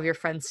want all of your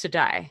friends to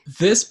die.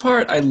 This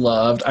part I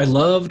loved. I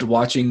loved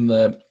watching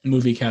the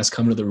movie cast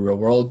come to the real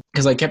world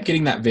because I kept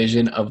getting that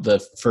vision of the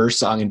first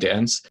song and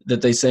dance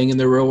that they sang in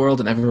the real world,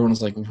 and everyone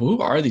was like, who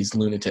are these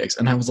lunatics?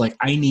 And I was like,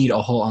 I need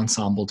a whole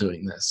ensemble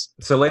doing this.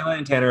 So Layla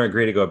and Tanner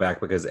agree to go back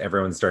because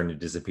everyone's starting to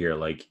disappear,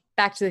 like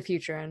Back to the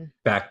Future and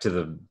back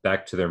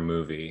to their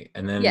movie.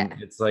 And then Yeah.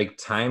 it's like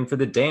time for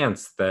the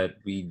dance that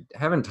we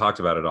haven't talked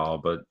about at all,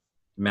 but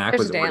Mac There's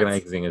was a dance.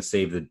 organizing a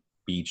Save the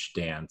Beach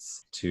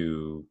dance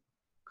to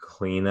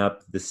clean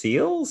up for the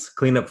seals.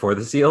 clean up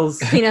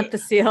the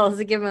seals,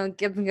 give them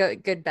a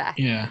good bath.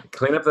 Yeah.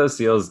 Clean up those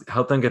seals,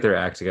 help them get their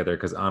act together,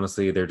 because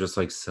honestly, they're just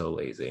like so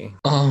lazy.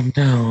 Oh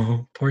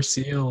no, poor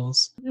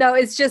seals. No,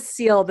 it's just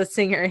Seal, the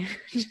singer.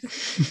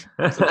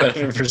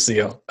 Better for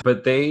Seal.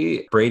 But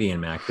Brady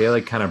and Mac, they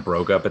like kind of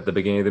broke up at the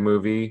beginning of the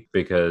movie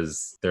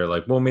because they're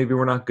like, well, maybe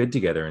we're not good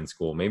together in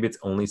school. Maybe it's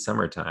only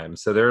summertime.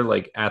 So they're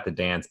like at the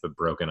dance, but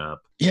broken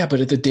up. Yeah,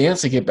 but at the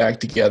dance they get back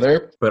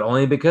together. But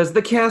only because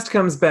the cast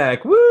comes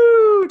back. Woo!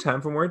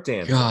 Time for more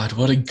dance. God,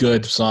 what a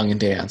good song and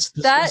dance.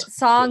 This That was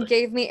song good.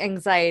 gave me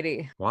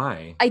anxiety.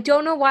 Why? I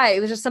don't know why.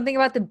 It was just something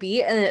about the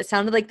beat, and it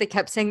sounded like they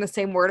kept saying the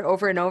same word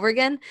over and over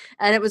again.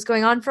 And it was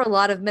going on for a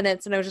lot of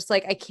minutes, and I was just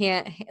like, I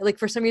can't. Like,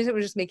 for some reason, it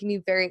was just making me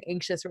very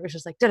anxious. Where it was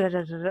just like, da da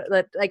da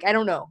da. Like, I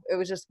don't know. It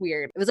was just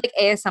weird. It was like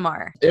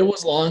ASMR. It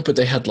was long, but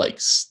they had like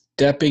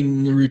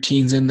stepping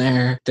routines in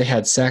there. They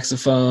had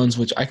saxophones,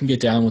 which I can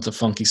get down with the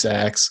funky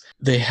sax.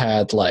 They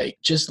had like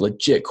just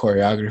legit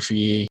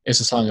choreography. It's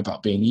a song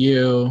about being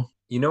you.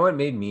 You know what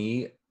made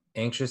me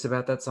anxious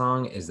about that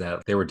song is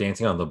that they were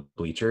dancing on the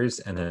bleachers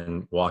and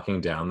then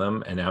walking down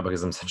them. And now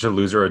because I'm such a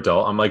loser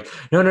adult, I'm like,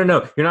 no,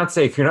 you're not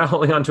safe. You're not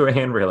holding onto a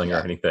hand railing or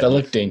anything. That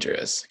looked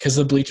dangerous because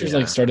the bleachers Yeah.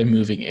 like started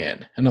moving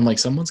in. And I'm like,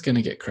 someone's going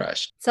to get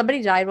crushed.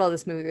 Somebody died while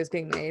this movie was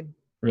being made.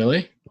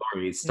 Really?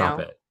 Lori, stop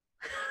No. it.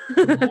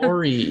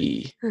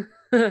 Lori.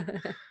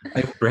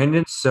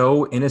 Brandon's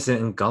so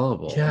innocent and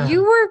gullible. Yeah.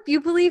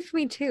 You believed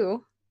me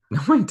too. No,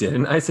 I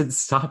didn't. I said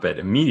stop it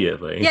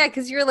immediately. Yeah,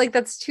 because you're like,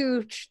 that's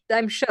too.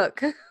 I'm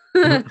shook.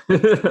 I'm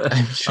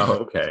sure. Oh,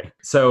 okay.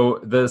 So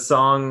the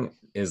song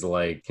is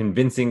like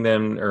convincing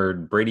them, or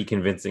Brady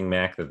convincing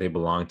Mac that they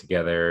belong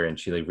together, and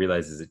she like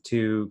realizes it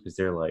too because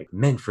they're like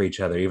meant for each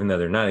other, even though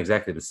they're not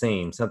exactly the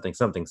same. Something,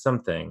 something,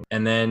 something.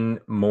 And then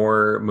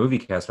more movie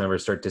cast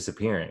members start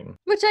disappearing.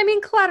 Which, I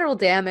mean, collateral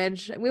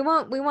damage. We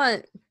want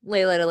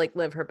Layla to like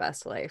live her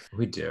best life.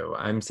 We do.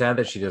 I'm sad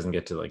that she doesn't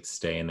get to like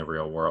stay in the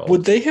real world.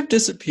 Would they have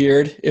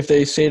disappeared if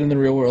they stayed in the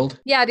real world?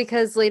 Yeah,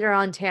 because later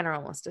on Tanner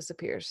almost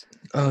disappears.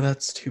 Oh,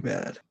 that's too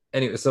bad.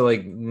 Anyway, so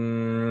like,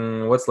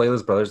 what's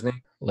Layla's brother's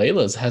name?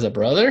 Layla's has a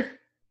brother?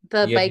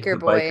 The Yeah, he's biker the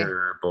boy.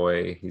 Biker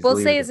boy. He's We'll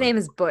the say leader his of the name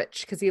is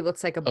Butch because he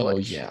looks like a Oh,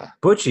 butch. yeah.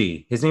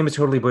 Butchie. His name is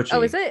totally Butchie.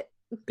 Oh, is it?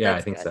 Yeah, I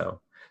That's think good.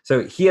 so.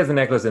 So he has the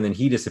necklace, and then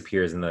he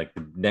disappears, and like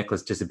the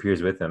necklace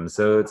disappears with him.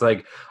 So it's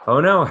like,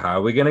 oh no, how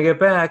are we gonna get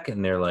back?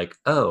 And they're like,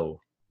 oh,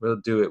 we'll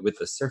do it with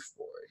the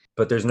surfboard.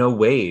 But there's no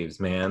waves,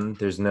 man.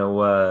 There's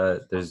no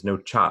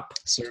chop.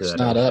 to Surf's that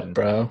not up, ocean.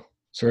 bro.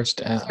 Surf's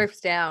down. Surf's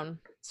down.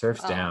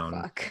 Surf's Oh, down.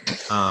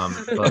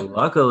 fuck. But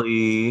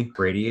luckily,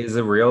 Brady is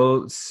a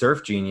real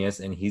surf genius,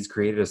 and he's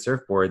created a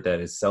surfboard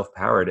that is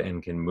self-powered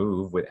and can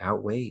move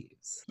without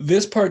waves.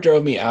 This part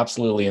drove me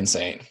absolutely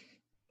insane.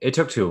 It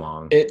took too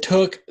long. It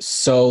took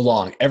so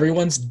long.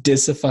 Everyone's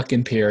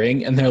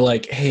dis-fucking-peering, and they're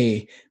like,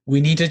 hey, we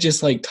need to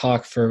just like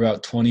talk for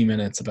about 20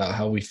 minutes about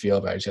how we feel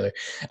about each other.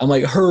 I'm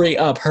like, hurry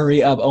up.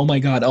 Oh my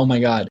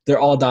God. They're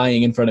all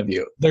dying in front of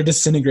you. They're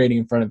disintegrating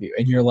in front of you.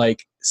 And you're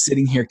like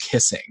sitting here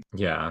kissing.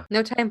 Yeah.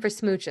 No time for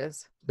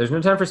smooches. There's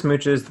no time for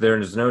smooches.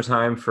 There's no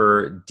time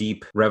for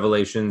deep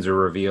revelations or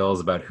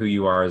reveals about who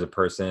you are as a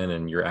person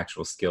and your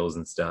actual skills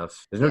and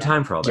stuff. There's no Yeah.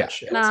 time for all that Yeah,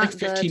 shit. it's Not like the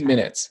 15 time.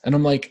 minutes. And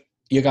I'm like,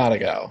 you gotta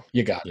go.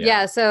 You got it.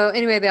 Yeah. So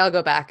anyway, they all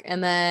go back,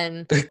 and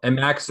then And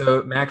Brady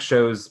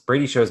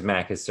shows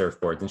Mac his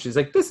surfboards, and she's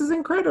like, "This is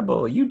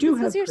incredible. You do this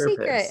have is your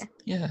purpose." secret.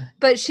 Yeah.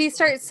 But she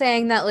starts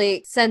saying that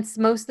like since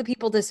most of the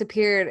people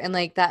disappeared, and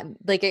like that,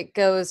 like it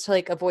goes to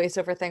like a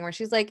voiceover thing where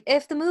she's like,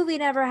 if the movie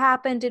never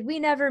happened, did we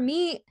never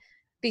meet?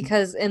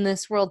 Because in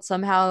this world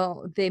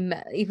somehow they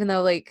met, even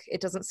though like it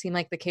doesn't seem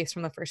like the case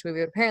from the first movie,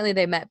 but apparently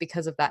they met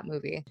because of that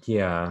movie.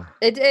 Yeah.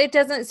 It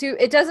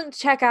doesn't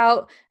check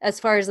out as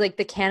far as like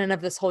the canon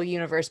of this whole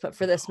universe, but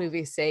for this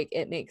movie's sake,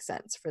 it makes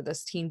sense for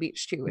this Teen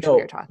Beach 2, which we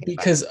were talking about.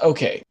 Because,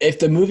 okay, if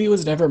the movie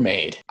was never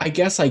made, I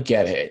guess I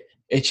get it.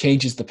 It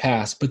changes the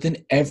past, but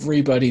then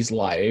everybody's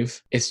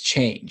life is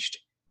changed.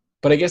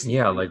 But I guess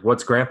Yeah, like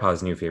what's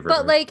Grandpa's new favorite?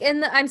 But movie?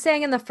 like I'm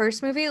saying in the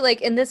first movie,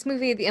 like in this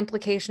movie, the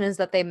implication is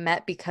that they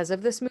met because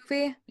of this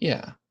movie,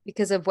 yeah.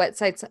 because of Wet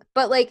Side.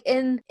 But like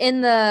in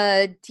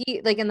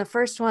the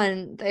first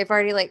one, they've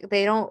already like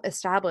they don't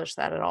establish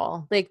that at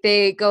all. Like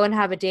they go and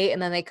have a date,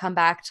 and then they come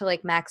back to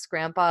like Mac's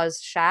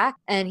grandpa's shack,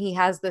 and he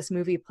has this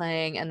movie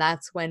playing, and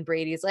that's when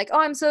Brady's like, "Oh,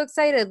 I'm so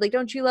excited! Like,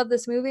 don't you love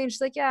this movie?" And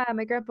she's like, "Yeah,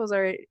 my grandpas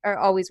are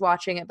always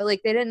watching it." But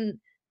like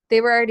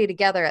they were already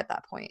together at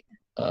that point.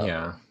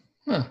 Yeah.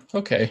 Huh,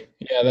 okay.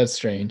 Yeah, that's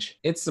strange.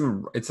 It's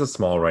a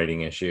small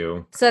writing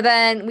issue. So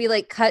then we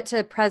like cut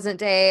to present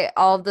day.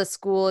 All of the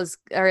school is,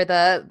 or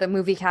the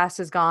movie cast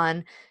is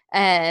gone,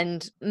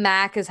 and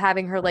Mac is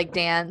having her like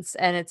dance,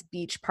 and it's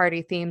beach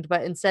party themed.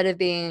 But instead of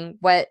being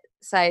Wet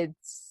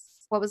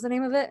Side's, what was the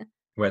name of it?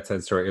 Wet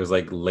Side Story. It was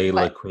like Layla,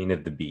 What? Queen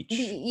of the Beach.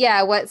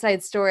 Yeah, Wet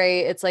Side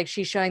Story. It's like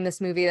she's showing this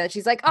movie that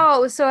she's like, oh,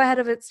 it was so ahead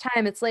of its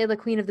time. It's Layla,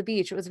 Queen of the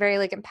Beach. It was very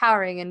like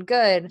empowering and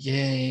good.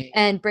 Yay.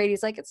 And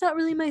Brady's like, it's not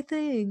really my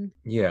thing.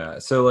 Yeah.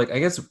 So like I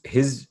guess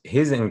his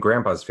and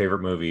Grandpa's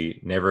favorite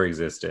movie never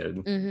existed.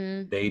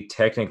 Mm-hmm. They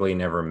technically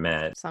never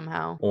met.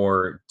 Somehow.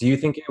 Or do you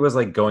think it was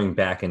like going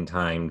back in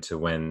time to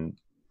when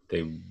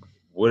they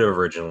would have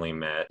originally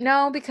met?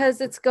 No,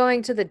 because it's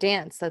going to the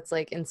dance that's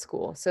like in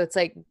school. So it's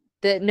like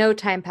no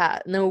time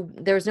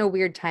there was no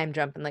weird time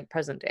jump in like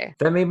present day.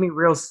 That made me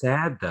real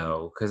sad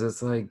though, because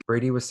it's like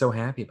Brady was so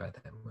happy by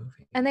that movie.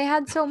 And they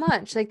had so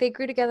much. Like they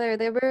grew together.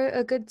 They were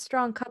a good,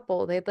 strong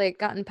couple. They'd like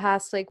gotten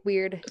past like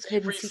weird They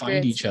hidden find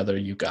secrets. each other,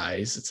 you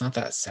guys. It's not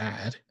that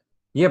sad.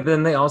 Yeah, but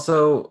then they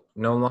also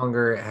no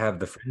longer have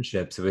the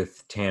friendships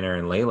with Tanner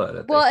and Layla.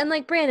 That Well, they, and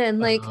like Brandon,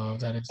 like Oh,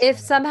 that is if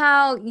sad.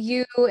 somehow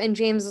you and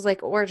James's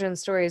like origin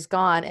story is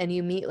gone and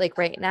you meet like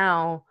right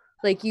now,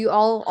 like you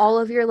all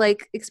of your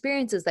like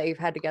experiences that you've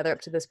had together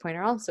up to this point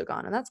are also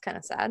gone, and that's kind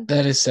of sad.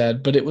 That is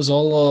sad, but it was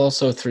all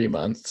also 3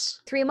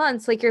 months. 3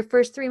 months, like your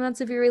first 3 months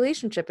of your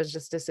relationship has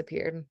just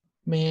disappeared.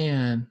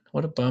 Man,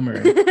 what a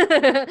bummer.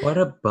 what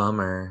a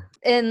bummer.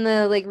 In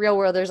the like real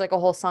world, there's like a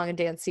whole song and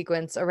dance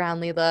sequence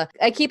around Leela.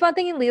 I keep on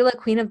thinking Leela,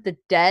 Queen of the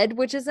Dead,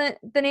 which isn't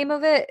the name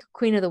of it.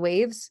 Queen of the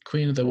Waves.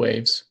 Queen of the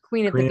Waves.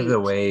 Queen of Queen the of the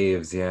Beach.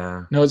 Waves,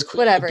 yeah. No, it's Queen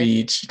Whatever. of the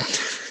Beach.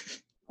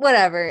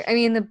 Whatever. I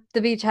mean,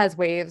 the beach has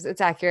waves.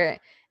 It's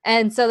accurate.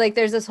 And so like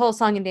there's this whole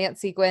song and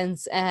dance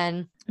sequence,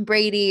 and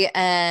Brady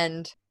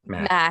and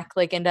Mac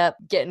like end up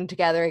getting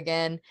together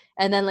again.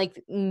 And then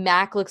like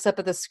Mac looks up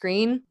at the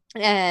screen,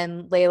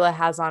 and Layla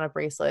has on a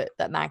bracelet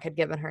that Mac had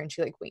given her, and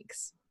she like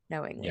winks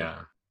knowingly. Yeah.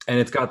 And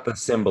it's got the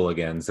symbol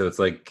again. So it's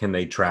like, can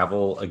they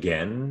travel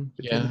again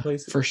between Yeah,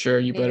 places? for sure.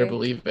 You better Maybe.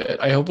 believe it.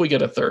 I hope we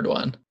get a third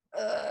one.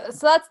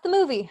 So that's the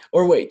movie.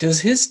 Or wait,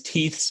 does his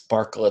teeth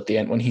sparkle at the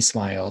end when he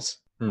smiles?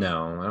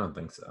 No, I don't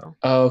think so.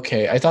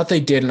 Okay, I thought they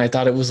did, and I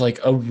thought it was like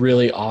a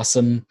really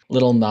awesome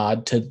little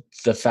nod to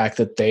the fact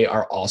that they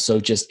are also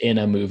just in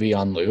a movie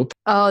on loop.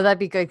 Oh, that'd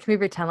be good. Can we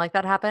pretend like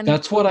that happened?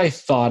 That's what I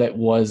thought it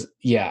was.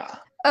 Yeah.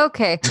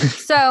 Okay.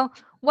 So,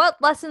 what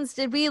lessons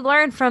did we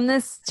learn from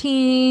this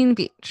Teen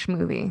Beach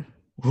movie?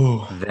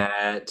 Ooh.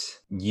 That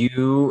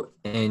you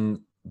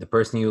and the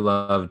person you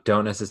love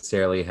don't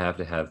necessarily have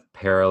to have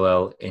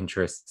parallel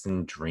interests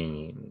and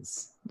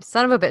dreams.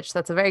 Son of a bitch.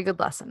 That's a very good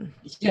lesson.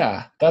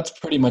 Yeah, that's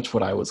pretty much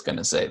what I was going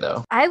to say,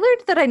 though. I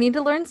learned that I need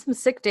to learn some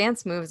sick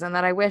dance moves and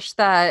that I wish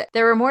that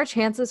there were more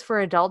chances for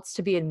adults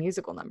to be in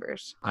musical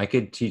numbers. I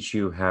could teach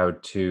you how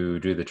to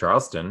do the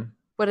Charleston.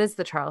 What is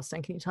the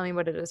Charleston? Can you tell me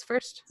what it is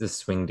first? It's a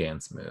swing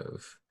dance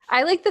move.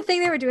 I like the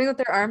thing they were doing with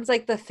their arms,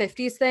 like the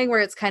 50s thing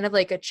where it's kind of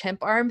like a chimp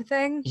arm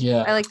thing.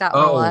 Yeah. I like that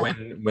one a Oh, lot.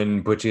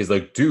 when Butchie's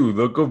like, do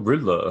the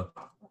gorilla.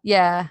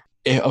 Yeah.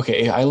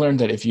 Okay, I learned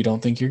that if you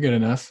don't think you're good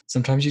enough,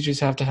 sometimes you just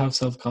have to have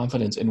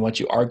self-confidence in what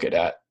you are good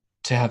at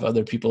to have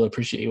other people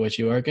appreciate what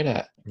you are good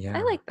at. Yeah.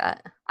 I like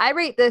that. I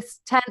rate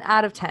this 10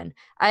 out of 10.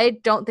 I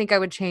don't think I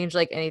would change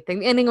like anything.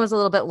 The ending was a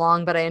little bit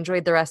long, but I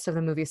enjoyed the rest of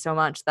the movie so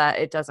much that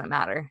it doesn't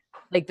matter.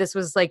 Like this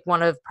was like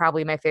one of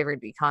probably my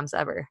favorite DComs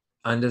ever.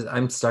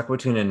 I'm stuck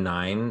between a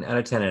 9 out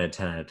of 10 and a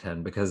 10 out of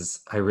 10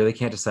 because I really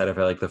can't decide if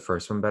I like the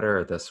first one better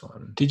or this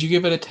one. Did you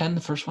give it a 10,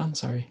 the first one?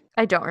 Sorry.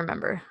 I don't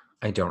remember.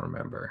 I don't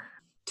remember.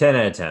 10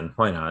 out of 10.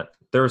 Why not?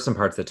 There were some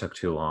parts that took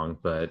too long,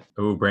 but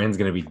Brandon's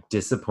going to be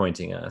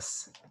disappointing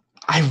us.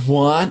 I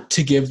want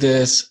to give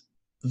this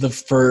the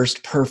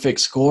first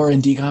perfect score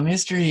in DCOM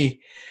history.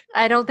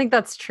 I don't think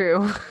that's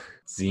true.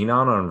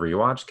 Xenon on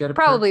rewatch get a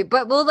Probably,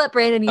 but we'll let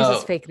Brandon use his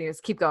Oh. fake news.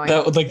 Keep going.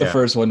 That was like the Yeah.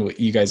 first one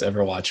you guys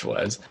ever watched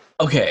was.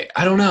 Okay,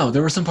 I don't know.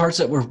 There were some parts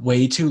that were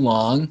way too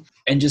long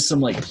and just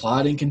some like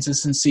plot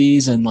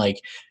inconsistencies and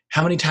like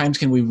how many times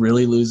can we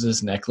really lose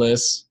this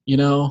necklace? You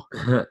know?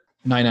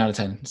 9 out of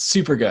 10.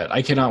 Super good.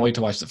 I cannot wait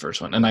to watch the first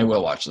one, and I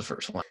will watch the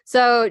first one.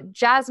 So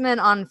Jasmine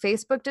on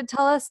Facebook did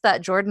tell us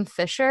that Jordan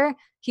Fisher,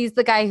 he's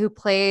the guy who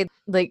played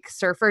like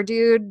surfer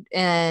dude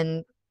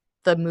in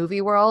the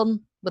movie world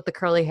with the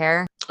curly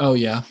hair. Oh,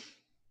 yeah.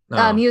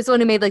 Oh. He was the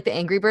one who made like the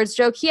Angry Birds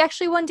joke. He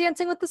actually won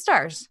Dancing with the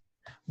Stars,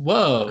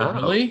 Whoa, Oh.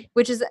 really?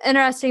 which is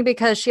interesting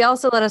because she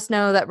also let us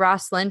know that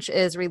Ross Lynch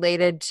is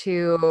related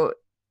to,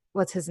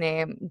 what's his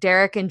name?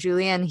 Derek and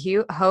Julianne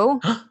Hugh?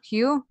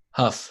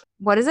 Huff.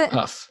 What is it?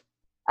 Huff.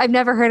 I've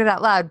never heard it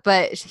out loud,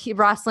 but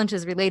Ross Lynch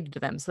is related to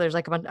them. So there's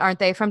like a bunch, aren't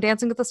they from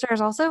Dancing with the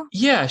Stars also?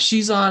 Yeah,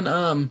 she's on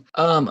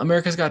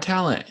America's Got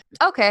Talent.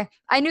 Okay.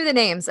 I knew the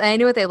names and I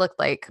knew what they looked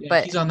like, Yeah,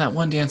 but she's on that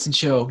one dancing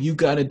show. You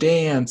Gotta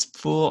Dance,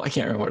 fool. I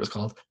can't remember what it's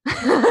called. So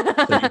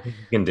you think you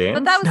can dance?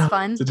 but that was No,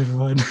 fun. It's a different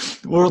one.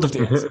 World of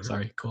Dance.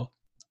 Sorry, cool.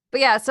 But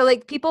yeah, so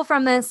like people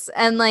from this,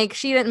 and like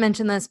she didn't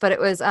mention this, but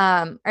it was or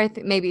I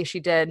think maybe she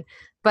did.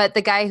 But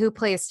the guy who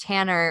plays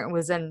Tanner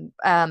was in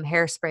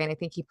Hairspray, and I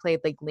think he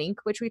played like Link,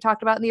 which we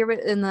talked about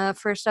in the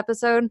first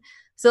episode.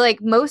 So like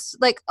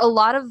a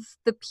lot of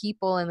the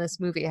people in this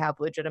movie have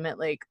legitimate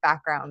like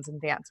backgrounds in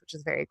dance, which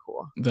is very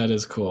cool. That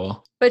is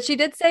cool. But she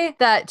did say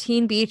that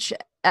Teen Beach,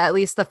 at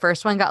least the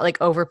first one, got like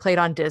overplayed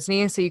on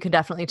Disney. So you can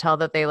definitely tell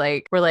that they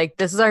like were like,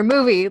 this is our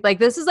movie. Like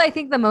this is, I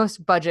think, the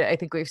most budget I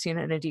think we've seen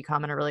in a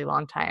DCOM in a really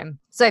long time.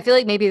 So I feel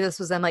like maybe this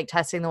was them like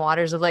testing the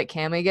waters of like,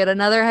 can we get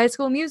another High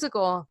School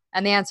Musical?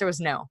 And the answer was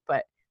no,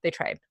 but they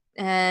tried.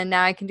 And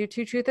now I can do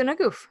Two Truth and a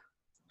Goof.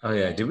 Oh,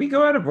 yeah. Did we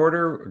go out of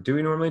order? Do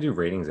we normally do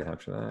ratings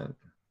after that?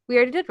 We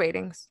already did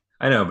ratings.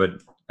 I know, but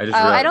I just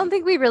I realized- don't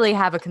think we really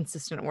have a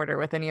consistent order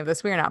with any of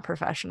this. We are not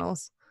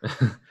professionals.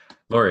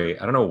 Lori,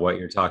 I don't know what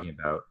you're talking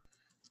about.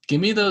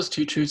 Give me those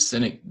 2 truths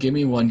and give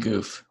me 1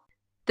 goof.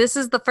 This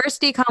is the first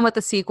DCOM with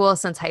a sequel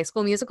since High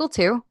School Musical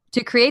 2.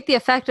 To create the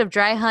effect of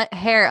dry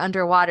hair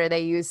underwater,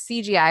 they use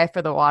CGI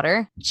for the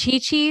water.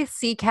 Chi-Chi,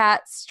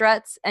 Sea-Cat,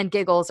 Struts, and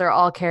Giggles are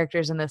all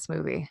characters in this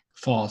movie.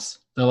 False.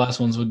 The last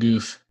one's a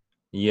goof.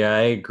 Yeah,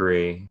 I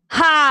agree.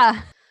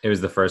 Ha! It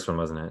was the first one,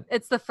 wasn't it?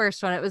 It's the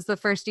first one. It was the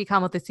first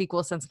DCOM with a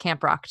sequel since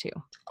Camp Rock 2.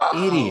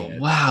 Idiot. Oh,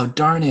 wow,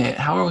 darn it.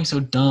 How are we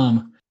so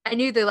dumb? I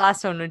knew the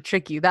last one would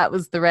trick you. That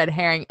was the red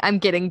herring. I'm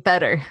getting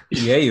better.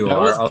 Yeah, you That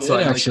are. was Also,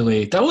 good,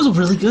 actually. That was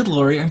really good,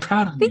 Lori. I'm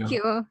proud of Thank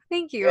you.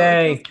 Thank you.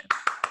 Yay.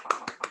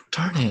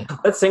 Darn it.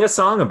 Let's sing a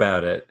song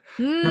about it.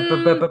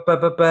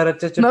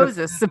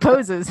 Moses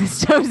supposes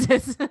his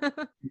toes.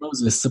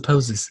 Moses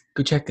supposes.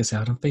 Go check us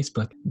out on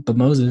Facebook. But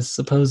Moses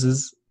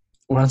supposes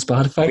we're on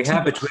Spotify. We too.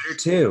 have a Twitter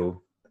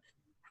too.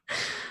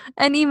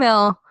 An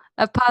email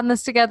at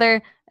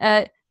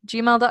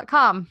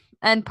podthistogether@gmail.com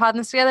and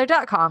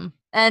podthistogether.com.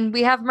 And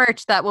we have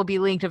merch that will be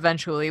linked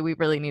eventually. We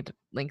really need to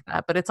link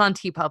that, but it's on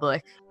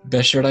TeePublic.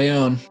 Best shirt I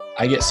own.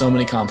 I get so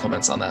many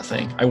compliments on that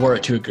thing. I wore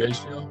it to a grade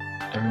show.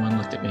 Everyone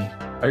looked at me.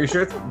 Are you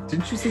sure?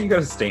 Didn't you say you got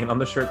a stain on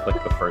the shirt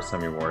like the first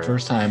time you wore it?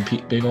 First time,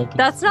 big old.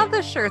 That's not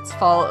the shirt's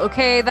fault,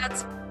 okay?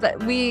 The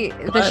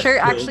What?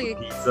 shirt actually.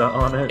 Pizza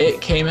on it. It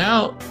came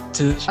out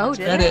to the Oh,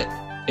 did Reddit.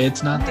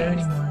 It's not there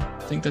Nice. anymore. I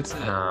think that's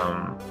it.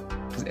 Um,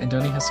 Because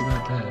Andoni has to go to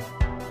bed.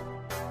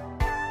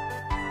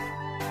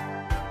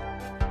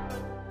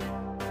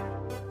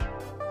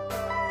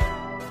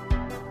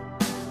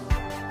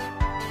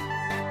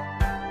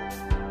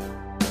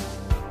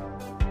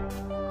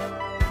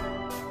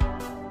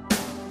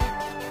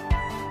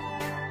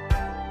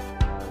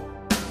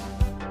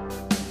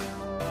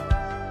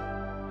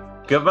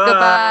 Goodbye.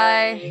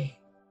 Goodbye.